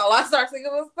funny. Because all I started thinking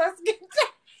was, let's get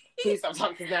Please stop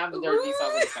talking, because now the Dirty D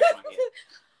song is stuck in my head.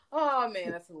 Oh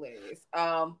man, that's hilarious.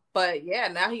 But yeah,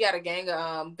 now he got a gang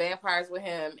of vampires with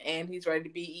him, and he's ready to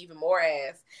be even more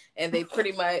ass. And they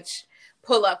pretty much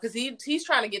pull up because he's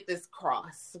trying to get this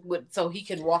cross so he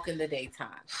can walk in the daytime.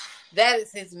 That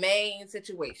is his main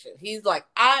situation. He's like,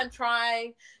 I'm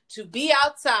trying to be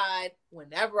outside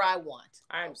whenever I want.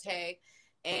 Okay,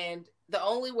 and the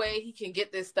only way he can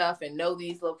get this stuff and know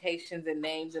these locations and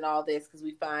names and all this, because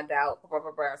we find out,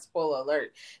 spoiler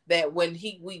alert, that when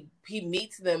he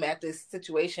meets them at this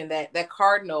situation, that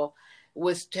cardinal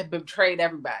was to betrayed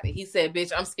everybody. He said,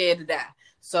 bitch, I'm scared to die.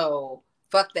 So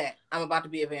fuck that. I'm about to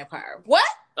be a vampire. What?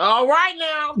 All right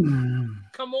now.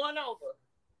 Come on over.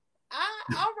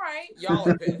 All right. Y'all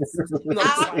are pissed. No,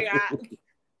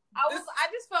 I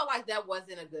just felt like that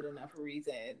wasn't a good enough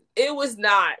reason. It was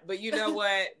not, but you know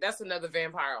what? That's another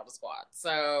vampire on the squad.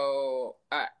 So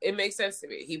it makes sense to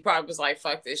me. He probably was like,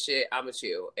 fuck this shit, I'm a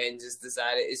chill, and just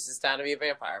decided it's just time to be a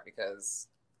vampire because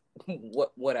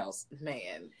what else?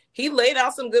 Man. He laid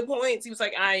out some good points. He was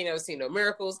like, I ain't never seen no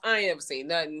miracles. I ain't never seen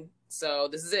nothing. So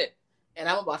this is it. And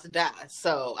I'm about to die.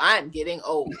 So I'm getting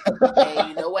old. And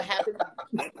you know what happened?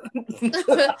 He,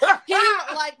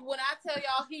 like, when I tell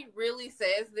y'all, he really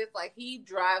says this, like, he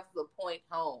drives the point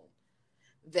home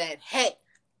that, hey.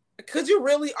 Could you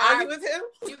really argue with him?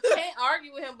 You can't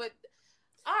argue with him, but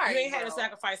all right. You ain't had to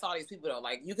sacrifice all these people, though.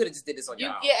 Like, you could have just did this on your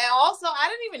own. Yeah, and also, I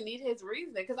didn't even need his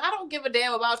reasoning, because I don't give a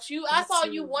damn about you. I saw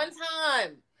you one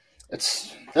time.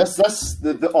 That's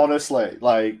the honestly,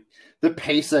 like, the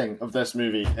pacing of this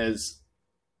movie is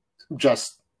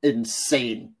just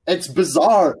insane. It's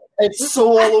bizarre. It's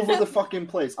so all over the fucking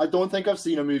place. I don't think I've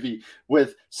seen a movie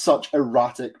with such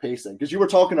erratic pacing. Because you were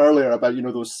talking earlier about,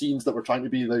 those scenes that were trying to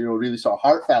be, really sort of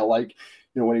heartfelt, like,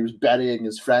 when he was burying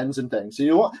his friends and things. So you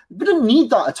know what? We didn't need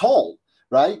that at all,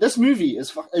 right? This movie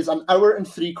is an hour and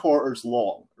 3/4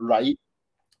 long, right?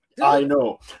 I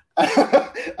know.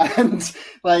 And,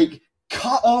 like,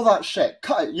 cut all that shit.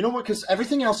 Cut it. You know what? Because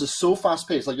everything else is so fast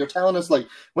paced. Like, you're telling us, like,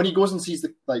 when he goes and sees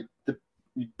the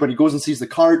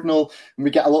cardinal, and we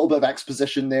get a little bit of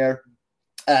exposition there,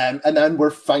 and then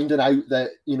we're finding out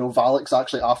that Valak's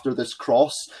actually after this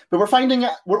cross. But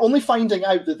we're only finding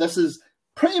out that this is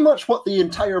pretty much what the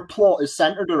entire plot is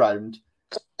centered around.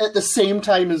 At the same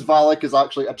time as Valak is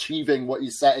actually achieving what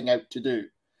he's setting out to do,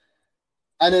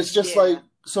 and it's just like.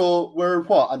 So we're,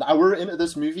 an hour into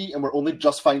this movie, and we're only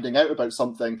just finding out about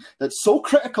something that's so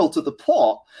critical to the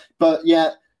plot, but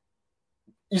yet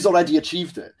he's already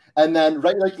achieved it. And then,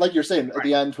 right, like you're saying, at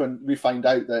the end when we find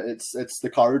out that it's the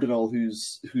cardinal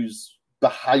who's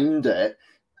behind it,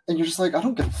 and you're just like, I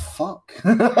don't give a fuck.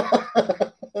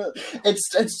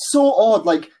 It's so odd.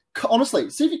 Like,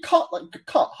 honestly, see if you cut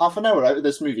half an hour out of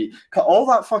this movie, cut all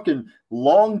that fucking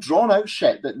long, drawn out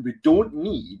shit that we don't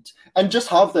need, and just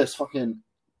have this fucking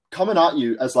coming at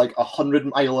you as like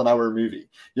 100-mile-an-hour movie.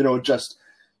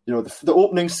 The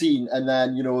opening scene, and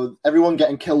then everyone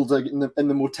getting killed in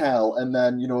the motel, and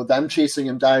then them chasing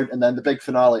him down, and then the big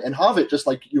finale, and have it just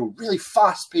like really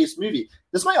fast-paced movie.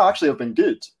 This might actually have been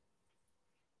good.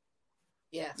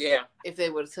 Yes. Yeah. If they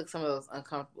would have took some of those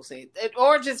uncomfortable scenes,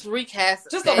 or just recast,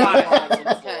 Just a lot of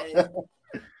because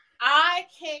I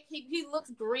can't keep. He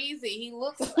looks greasy. He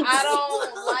looks. I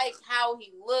don't like how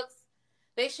he looks.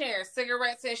 They sharing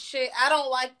cigarettes and shit. I don't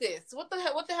like this. What the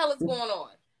hell? What the hell is going on?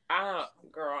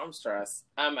 Girl, I'm stressed.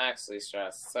 I'm actually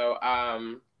stressed. So,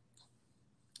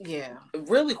 yeah.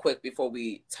 Really quick before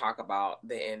we talk about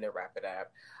the end and wrap it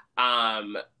up,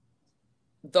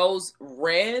 those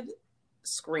red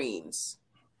screens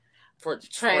for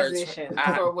transition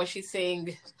for when she's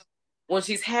seeing, when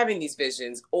she's having these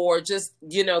visions, or just,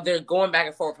 you know, they're going back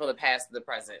and forth from the past to the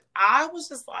present. I was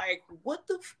just like, what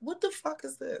the fuck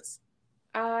is this?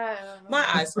 My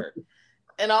eyes hurt.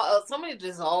 And so many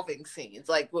dissolving scenes,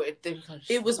 like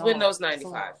it was Windows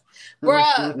 95,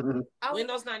 bruh.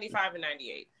 Windows 95 and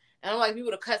 98. And I'm like, if you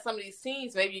would have cut some of these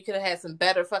scenes, maybe you could have had some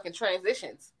better fucking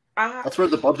transitions. That's where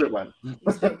the budget went. You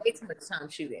spent way too much time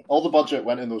shooting. All the budget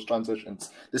went in those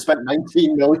transitions. They spent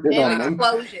 $19 million on them.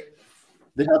 Explosions.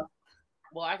 They had.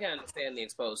 Well, I can understand the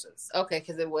explosions. Okay,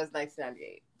 because it was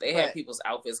 1998. They had people's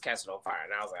outfits catching on fire,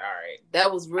 and I was like, all right.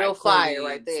 That was real fire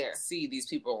right there. See, these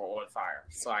people are on fire,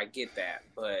 so I get that.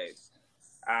 But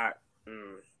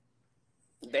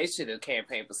they should have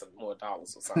campaigned for some more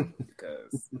dollars or something,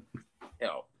 because,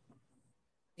 hell.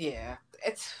 Yeah,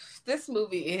 this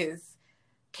movie is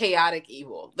chaotic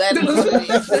evil. That movie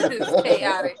is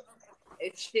chaotic.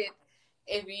 It's shit.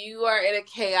 If you are in a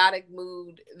chaotic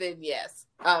mood, then yes.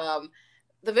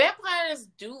 The vampires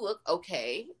do look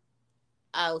okay.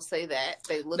 I'll say that.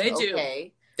 They look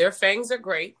okay. Their fangs are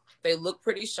great. They look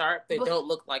pretty sharp. They don't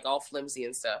look like all flimsy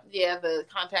and stuff. Yeah, the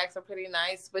contacts are pretty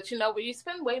nice. But you know, when you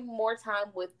spend way more time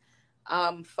with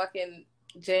fucking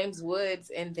James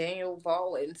Woods and Daniel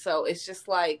Baldwin, so it's just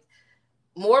like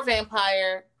more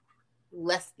vampire,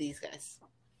 less these guys.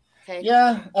 Okay.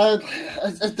 Yeah.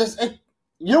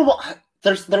 You know what?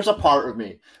 There's a part of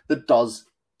me that does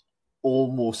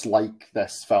almost like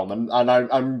this film, and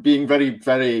I'm being very,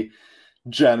 very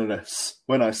generous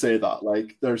when I say that.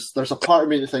 Like, there's a part of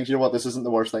me that thinks, you know what, this isn't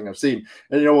the worst thing I've seen.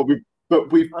 And you know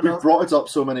what, we've brought it up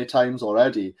so many times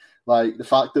already. Like, the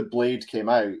fact that Blade came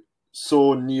out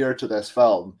so near to this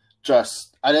film,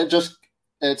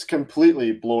 it's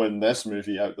completely blowing this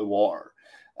movie out the water.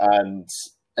 And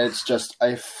it's just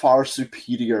a far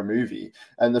superior movie.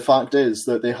 And the fact is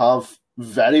that they have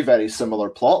very, very similar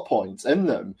plot points in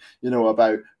them, you know,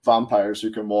 about vampires who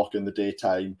can walk in the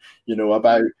daytime, you know,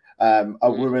 about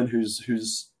a woman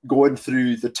who's going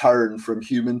through the turn from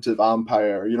human to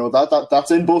vampire, you know, that's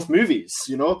in both movies,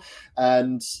 you know,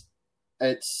 and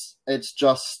it's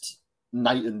just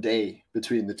night and day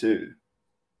between the two.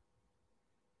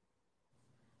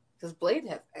 Because Blade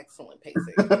has excellent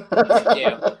pacing.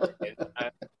 Yeah.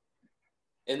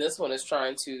 And this one is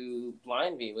trying to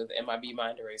blind me with MIB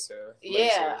Mind Eraser.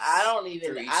 Yeah, I don't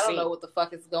know what the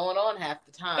fuck is going on half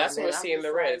the time. That's when we're seeing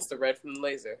the red. It's the red from the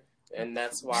laser. And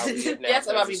that's why we have now. Yes,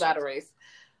 MIB Mind Eraser.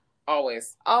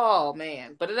 Always. Oh,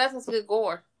 man. But it has some good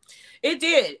gore. It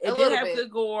did. It did have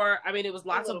good gore. I mean, it was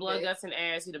lots of blood, guts, and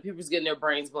ass. You know, people's getting their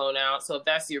brains blown out. So if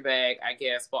that's your bag, I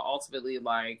guess. But ultimately,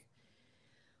 like,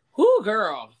 whoo,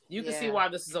 girl, you can see why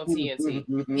this is on TNT.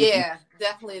 Yeah,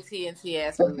 definitely a TNT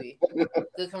ass movie.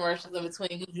 Good commercials in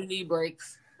between. You need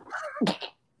breaks.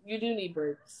 You do need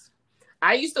breaks.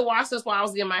 I used to watch this while I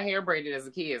was getting my hair braided as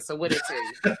a kid. So what did it tell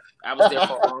you? I was there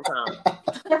for a long time.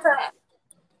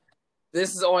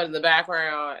 This is on in the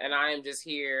background, and I am just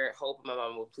here hoping my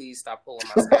mom will please stop pulling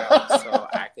my scalp so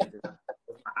I can just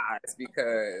my eyes,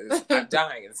 because I'm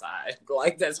dying inside.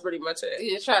 Like, that's pretty much it.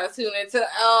 You're trying to tune into,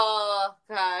 oh,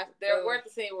 God. We're at the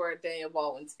scene where Daniel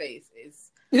Baldwin's face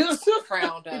is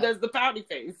frowned up. He does the pouty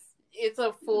face. It's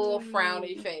a full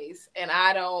frowny face, and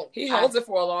I don't... He holds it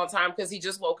for a long time because he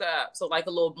just woke up. So, like,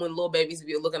 when little babies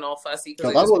be looking all fussy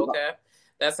because they just woke up.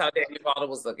 That's how Daniel Baldwin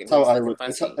was looking.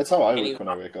 That's how I look when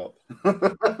I wake up.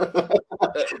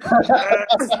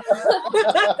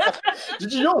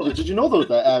 Did you know though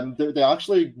that they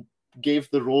actually gave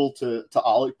the role to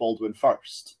Alec Baldwin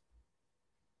first,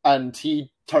 and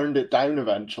he turned it down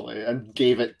eventually and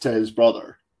gave it to his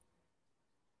brother.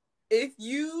 If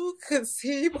you could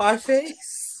see my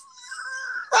face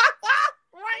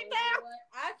right now.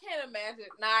 I can't imagine.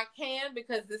 Now I can,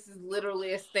 because this is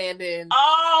literally a stand-in.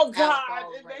 Oh God,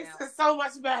 it makes it so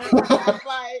much better.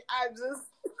 Like, I just.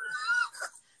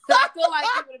 So I feel like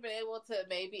you would have been able to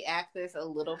maybe act this a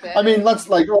little bit. I mean,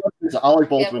 Alec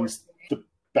Baldwin's the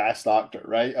best actor,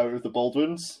 right, out of the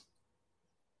Baldwins.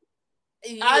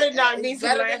 Yeah, I did not mean to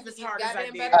laugh as hard as I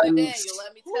did. Better than Daniel.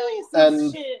 Let me tell you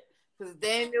some shit. Because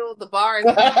Daniel, the bar is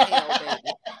in hell, baby.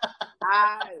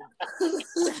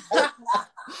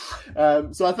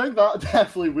 So I think that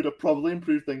definitely would have probably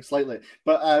improved things slightly.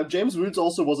 But James Woods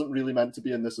also wasn't really meant to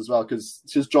be in this as well, because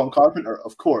John Carpenter,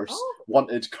 of course,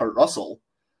 wanted Kurt Russell.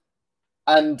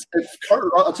 And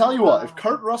I'll tell you what, if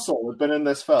Kurt Russell had been in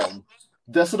this film,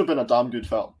 this would have been a damn good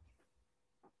film.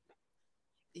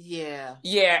 Yeah,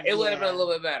 it would have been a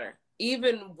little bit better.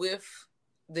 Even with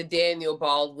the Daniel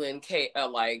Baldwin,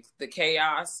 like the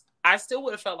chaos, I still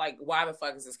would have felt like, why the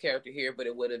fuck is this character here? But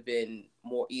it would have been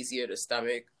more easier to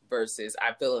stomach versus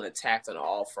I feeling attacked on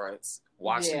all fronts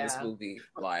watching this movie.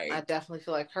 Like, I definitely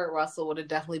feel like Kurt Russell would have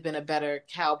definitely been a better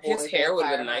cowboy. His hair would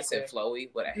have been nice and flowy. He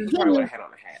probably would have had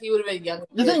on a hat. He would have been young.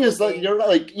 The thing is that you're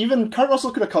like, even Kurt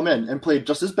Russell could have come in and played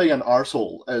just as big an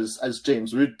arsehole as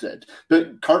James Woods did.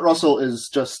 But Kurt Russell is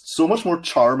just so much more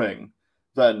charming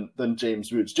than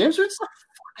James Woods. James Woods is a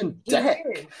fucking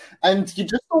dick. And you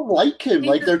just don't like him.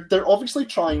 Like they're obviously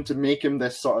trying to make him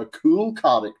this sort of cool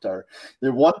character. They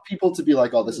want people to be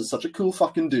like, oh, this is such a cool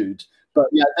fucking dude. But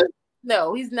yeah,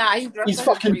 no, he's not. He's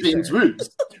fucking James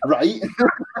Woods, right? He's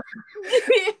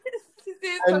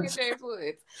fucking James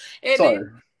Woods. And sorry.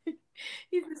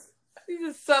 He's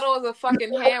as subtle as a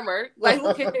fucking hammer. Like,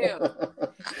 look at him.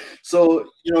 So,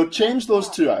 change those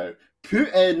two out.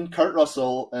 Put in Kurt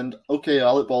Russell and,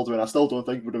 Alec Baldwin. I still don't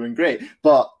think would have been great,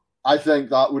 but I think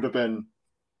that would have been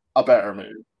a better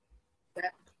move.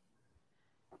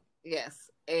 Yes,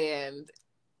 and,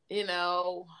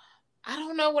 I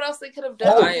don't know what else they could have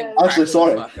done. Actually,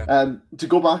 sorry. To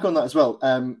go back on that as well,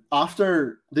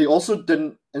 after they also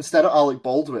didn't, instead of Alec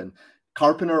Baldwin,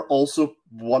 Carpenter also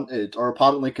wanted, or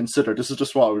apparently considered, this is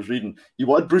just what I was reading, he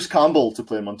wanted Bruce Campbell to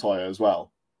play Montoya as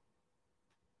well.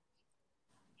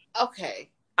 Okay.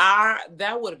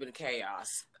 That would have been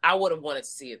chaos. I would have wanted to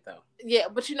see it, though. Yeah,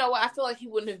 but you know what? I feel like he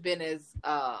wouldn't have been as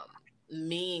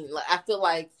mean. Like, I feel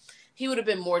like he would have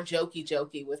been more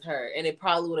jokey with her, and it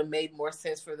probably would have made more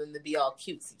sense for them to be all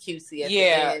cutesy at the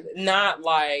end. Not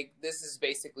like this is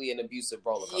basically an abusive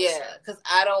roller coaster. Yeah, because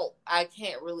I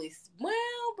can't really. Well,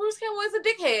 Bruce Campbell is a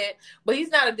dickhead, but he's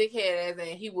not a dickhead as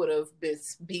in he would have been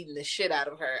beating the shit out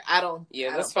of her.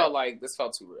 This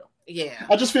felt too real. Yeah,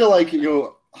 I just feel like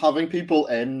having people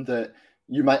in that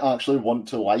you might actually want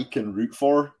to like and root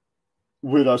for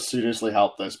would have seriously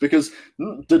helped this. Because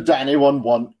did anyone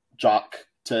want Jack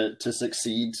to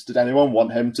succeed? Did anyone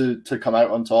want him to come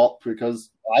out on top? Because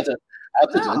I didn't. I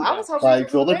was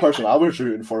the only person I was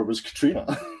rooting for was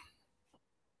Katrina.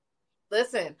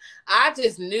 Listen, I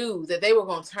just knew that they were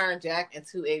going to turn Jack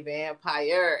into a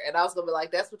vampire, and I was going to be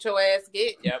like, "That's what your ass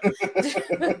get." Yep.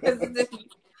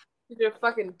 You're a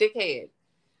fucking dickhead.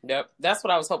 Yep, that's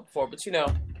what I was hoping for. But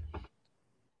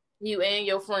you and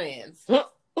your friends,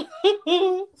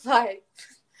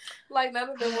 like none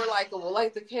of them were likable.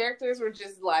 Like the characters were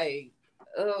just like,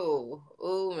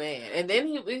 oh man. And then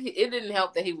it didn't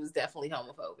help that he was definitely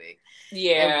homophobic.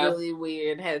 Yeah, and really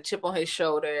weird. Had a chip on his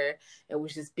shoulder and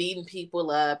was just beating people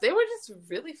up. They were just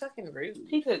really fucking rude.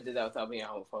 He could have did that without being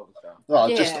homophobic, though. Well,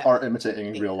 just art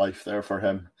imitating real life there for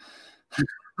him.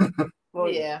 Well,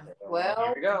 yeah.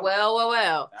 Well.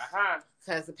 Uh-huh.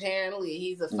 Because apparently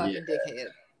he's a fucking dickhead.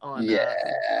 I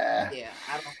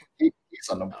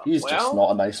don't. He's just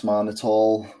not a nice man at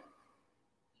all.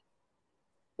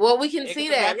 Well, we can see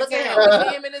that. Look at him. We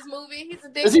see him in this movie. He's a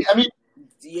dickhead.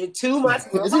 You're too much.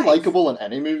 Is he likable in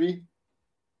any movie?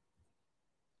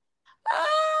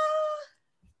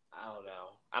 I don't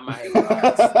know. I might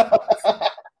have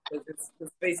his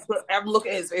face. I'm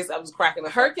looking at his face. I was cracking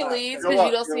up. Hercules, because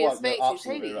you don't see his face. You're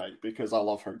absolutely right, because I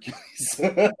love Hercules.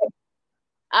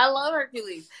 I love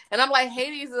Hercules. And I'm like,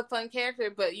 Hades is a fun character,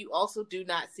 but you also do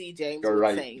not see James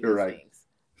saying these things.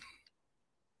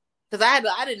 Because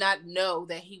I did not know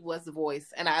that he was the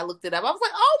voice, and I looked it up. I was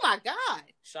like, oh my God.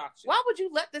 Shocked you. Why would you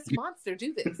let this monster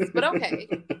do this? But okay.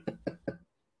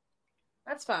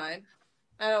 That's fine.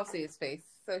 I don't see his face.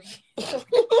 So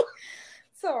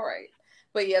it's all right.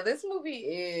 But yeah, this movie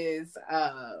is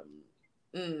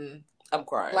I'm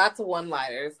crying. Lots of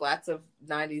one-liners, lots of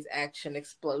 90s action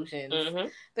explosions. Mm-hmm.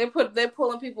 They're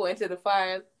pulling people into the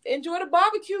fire. Enjoy the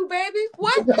barbecue, baby.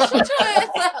 What? Shut your ass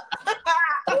up.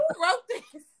 Who wrote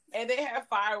this? And they have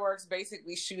fireworks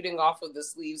basically shooting off of the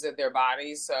sleeves of their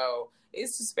bodies, so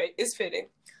it's fitting.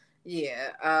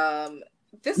 Yeah.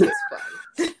 This is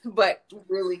fun, but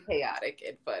really chaotic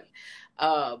and fun.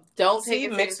 Don't take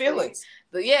it mixed feelings.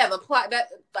 The plot that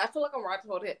I feel like I'm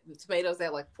Rotten Tomatoes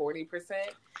at like 40%,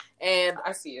 and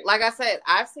I see it. Like I said,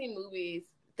 I've seen movies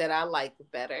that I like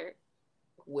better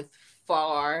with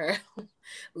far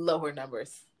lower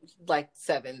numbers, like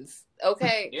 7s.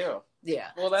 Okay,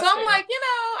 yeah. Well, that's so I'm fair. like,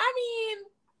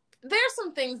 there's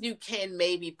some things you can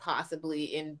maybe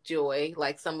possibly enjoy.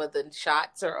 Like some of the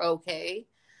shots are okay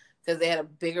because they had a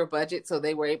bigger budget, so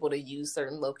they were able to use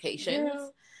certain locations. Yeah.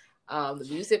 The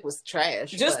music was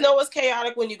trash. Just know it's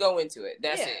chaotic when you go into it.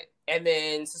 That's it. And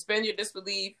then suspend your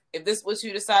disbelief. If this is what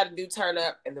you decide to do, turn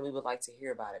up, and then we would like to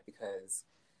hear about it because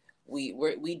we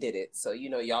did it. So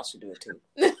y'all should do it too.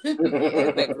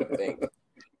 That group thing.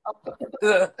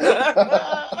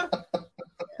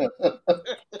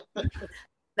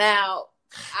 Now,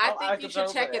 I think you should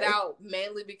check it out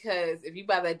mainly because if you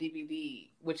buy that DVD,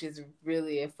 which is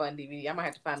really a fun DVD, I might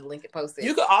have to find the link and post it.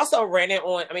 You could also rent it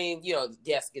on. I mean,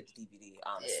 yes, get the DVD,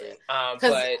 honestly.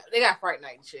 But they got Fright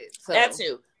Night and shit. So. That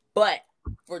too. But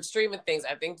for streaming things,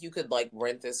 I think you could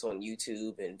rent this on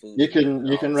YouTube and Vudu.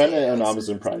 You can rent it on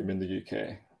Amazon Prime in the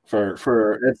UK for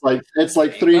it's like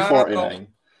 $3.49.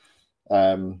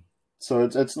 So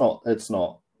it's not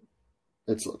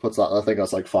what's that? I think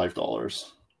that's like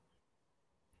 $5.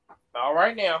 All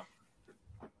right now.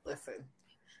 Listen,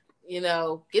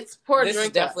 pour a drink. This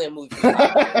is definitely a movie.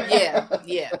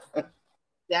 Yeah,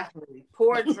 definitely.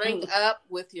 Pour a drink up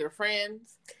with your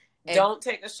friends. Don't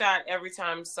take a shot every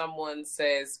time someone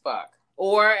says fuck.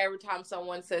 Or every time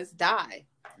someone says die.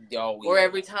 Or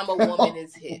every time a woman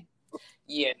is hit.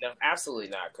 Yeah, no, absolutely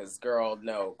not. Because girl,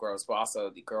 no, gross. But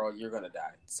also, girl, you're going to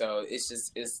die. So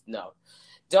it's no.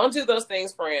 Don't do those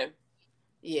things, friend.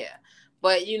 Yeah.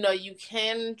 But, you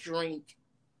can drink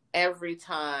every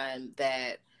time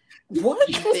that you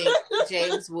think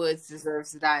James Woods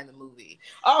deserves to die in the movie.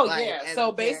 Oh, yeah.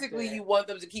 So basically, you want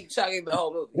them to keep chugging the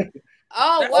whole movie.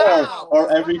 Oh, wow.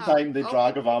 Or every time they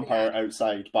drag a vampire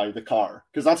outside by the car.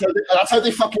 Because that's how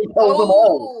they fucking kill them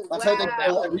all. That's how they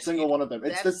kill every single one of them.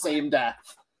 It's the same death.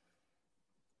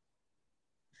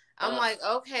 I'm like,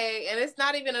 okay, and it's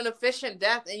not even an efficient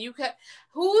death, and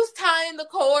who's tying the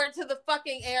cord to the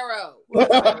fucking arrow?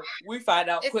 We find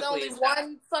out quickly. It's only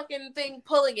one fucking thing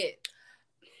pulling it.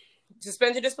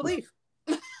 Suspend your disbelief.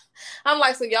 I'm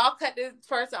like, so y'all cut this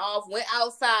person off, went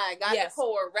outside, got the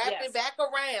cord, wrapped it back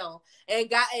around, and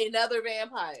got another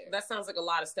vampire. That sounds like a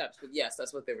lot of steps, but yes,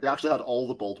 that's what they were doing. They actually had all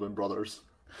the Baldwin brothers.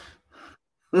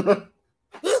 There you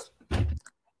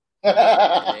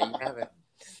have it.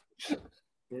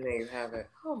 There you have it.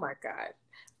 Oh my God.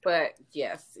 But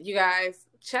yes, you guys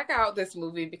check out this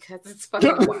movie because it's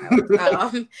fucking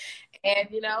wild. And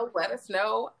let us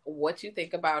know what you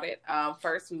think about it.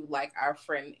 First, we would like our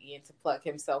friend Ian to plug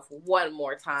himself one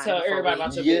more time. Tell everybody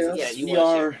about your business. Yes, we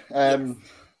are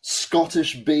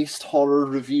Scottish-based horror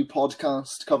review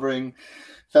podcast covering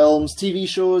films, TV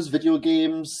shows, video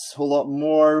games, a whole lot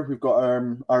more. We've got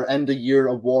our end of year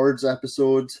awards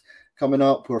episode coming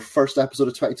up. Our first episode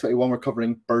of 2021. We're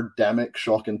covering Birdemic,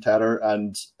 Shock and Terror.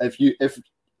 And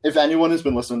if anyone has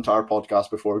been listening to our podcast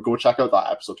before, go check out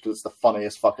that episode because it's the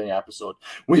funniest fucking episode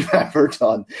we've ever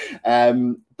done.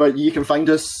 But you can find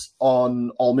us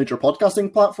on all major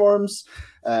podcasting platforms.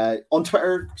 On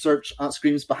Twitter, search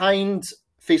 @ScreamsBehind.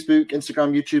 Facebook,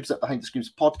 Instagram, YouTube's at Behind the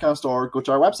Screams Podcast, or go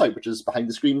to our website, which is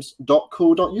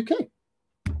behindthescreams.co.uk.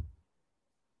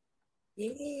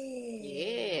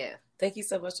 Yeah. Thank you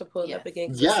so much for pulling up again.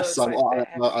 Yes, I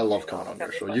love coming on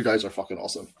your show. You guys are fucking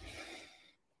awesome.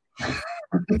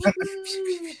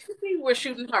 We're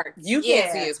shooting hearts. You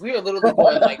can't see us. We were literally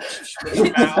going like with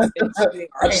your mouth and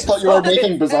I just thought you were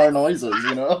making bizarre noises,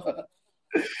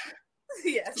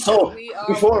 Yes. So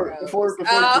before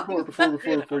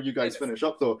you guys finish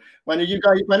up though, when are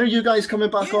you guys coming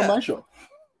back on my show?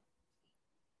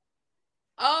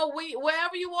 Oh,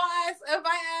 wherever you want us,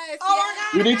 invite us. Oh my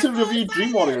God, we need to review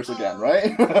Dream Warriors again,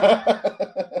 right?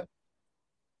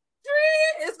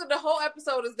 The whole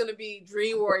episode is going to be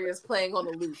Dream Warriors playing on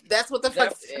the loop. That's what the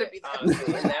fuck is going to be.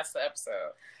 Honestly, and that's the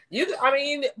episode.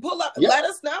 Pull up. Let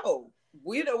us know.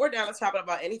 We're down to talking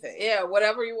about anything. Yeah,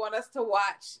 whatever you want us to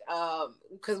watch.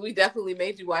 Because we definitely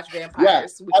made you watch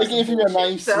Vampires. Yeah, I gave you a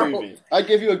nice movie. I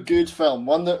gave you a good film,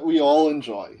 one that we all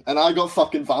enjoy, and I got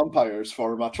fucking vampires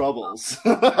for my troubles.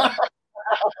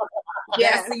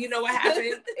 Yeah, so you know what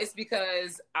happened? It's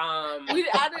because I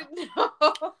didn't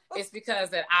know. It's because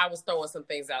that I was throwing some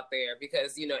things out there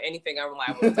because anything I rely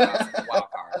on is a wild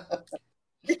card.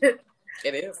 It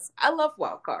is. I love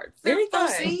wild cards. There you go.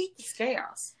 See, it's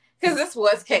chaos. Because this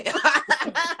was chaos.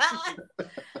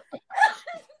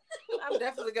 I'm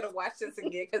definitely gonna watch this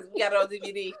again because we got it on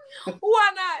DVD.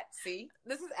 Why not? See,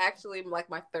 this is actually like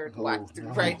my third watch through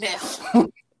right now.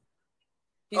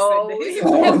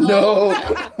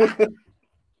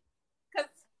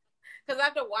 Because I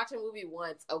have to watch a movie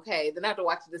once, okay, then I have to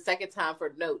watch it the second time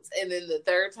for notes, and then the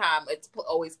third time it's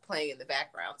always playing in the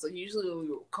background. So usually when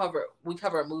we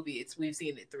cover a movie, we've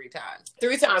seen it 3 times.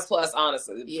 3 times plus,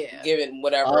 honestly. Yeah. Given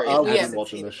whatever. I'll Yeah. be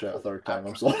watching this shit a third time.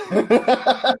 I'm sorry.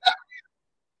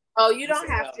 Oh, you don't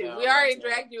have to. No, We already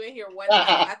dragged you in here one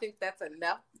time. I think that's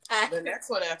enough. The next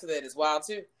one after that is wild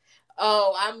too.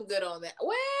 Oh, I'm good on that.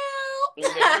 Well, You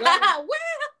never know. well,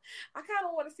 I kind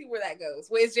of want to see where that goes.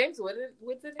 Wait, is James Woods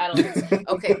in it? I don't think so.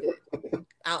 Okay, good.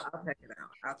 I'll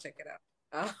check it out.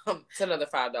 It's another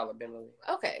 $5 bin movie.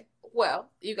 Okay. Well,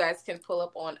 you guys can pull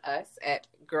up on us at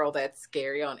Girl That's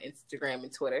Scary on Instagram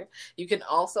and Twitter. You can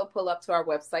also pull up to our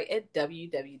website at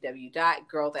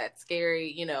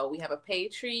www.girlthatscary. You know, we have a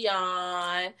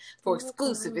Patreon for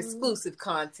exclusive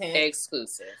content.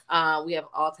 Exclusive. We have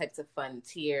all types of fun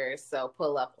tiers, so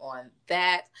pull up on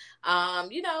that.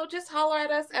 You know, just holler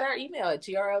at us at our email at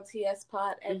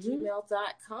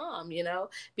grltspod@gmail.com. You know,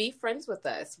 be friends with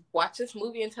us. Watch this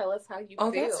movie and tell us how you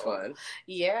feel. That's fun.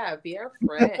 Yeah, be our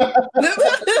friend.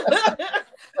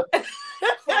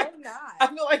 Why not? I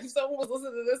feel like if someone was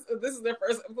listening to this, and this is their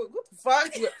first, what the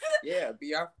fuck? Yeah,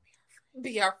 be our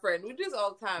friend. We do this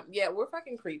all the time. Yeah, we're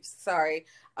fucking creeps. Sorry.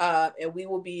 And we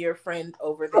will be your friend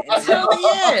over the internet. until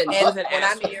the end. And when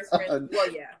I mean your friend,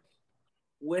 well, yeah.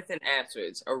 With an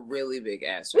asterisk, a really big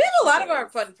asterisk. We have a lot of our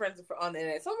fun friends on the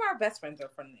internet. Some of our best friends are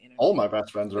from the internet. All my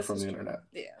best friends are from the internet.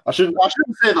 Yeah. I shouldn't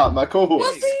say that. My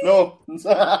co-hosts. No.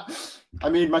 I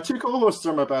mean, my 2 co-hosts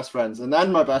are my best friends, and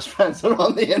then my best friends are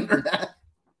on the internet.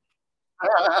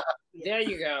 There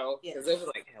you go. Because it was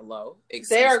like, hello.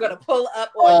 They are going to pull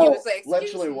up on you and say,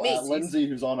 excuse literally, me. Lindsay,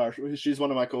 who's on she's one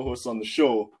of my co-hosts on the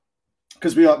show.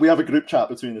 Because we have a group chat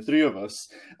between the 3 of us.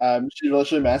 She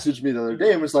literally messaged me the other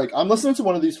day and was like, I'm listening to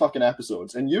one of these fucking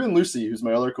episodes, and you and Lucy, who's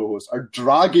my other co-host, are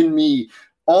dragging me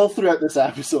all throughout this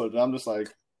episode. And I'm just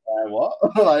like, what?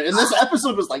 Like, and this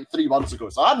episode was like 3 months ago,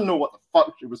 so I didn't know what the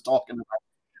fuck she was talking about.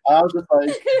 I was just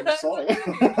like, I'm sorry.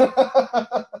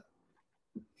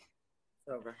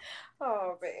 Over.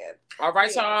 Oh, man. All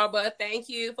right, y'all, but thank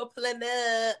you for pulling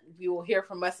up. You will hear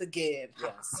from us again.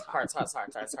 Yes. Hearts,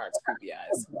 creepy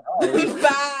eyes.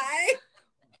 Bye.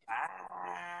 Bye.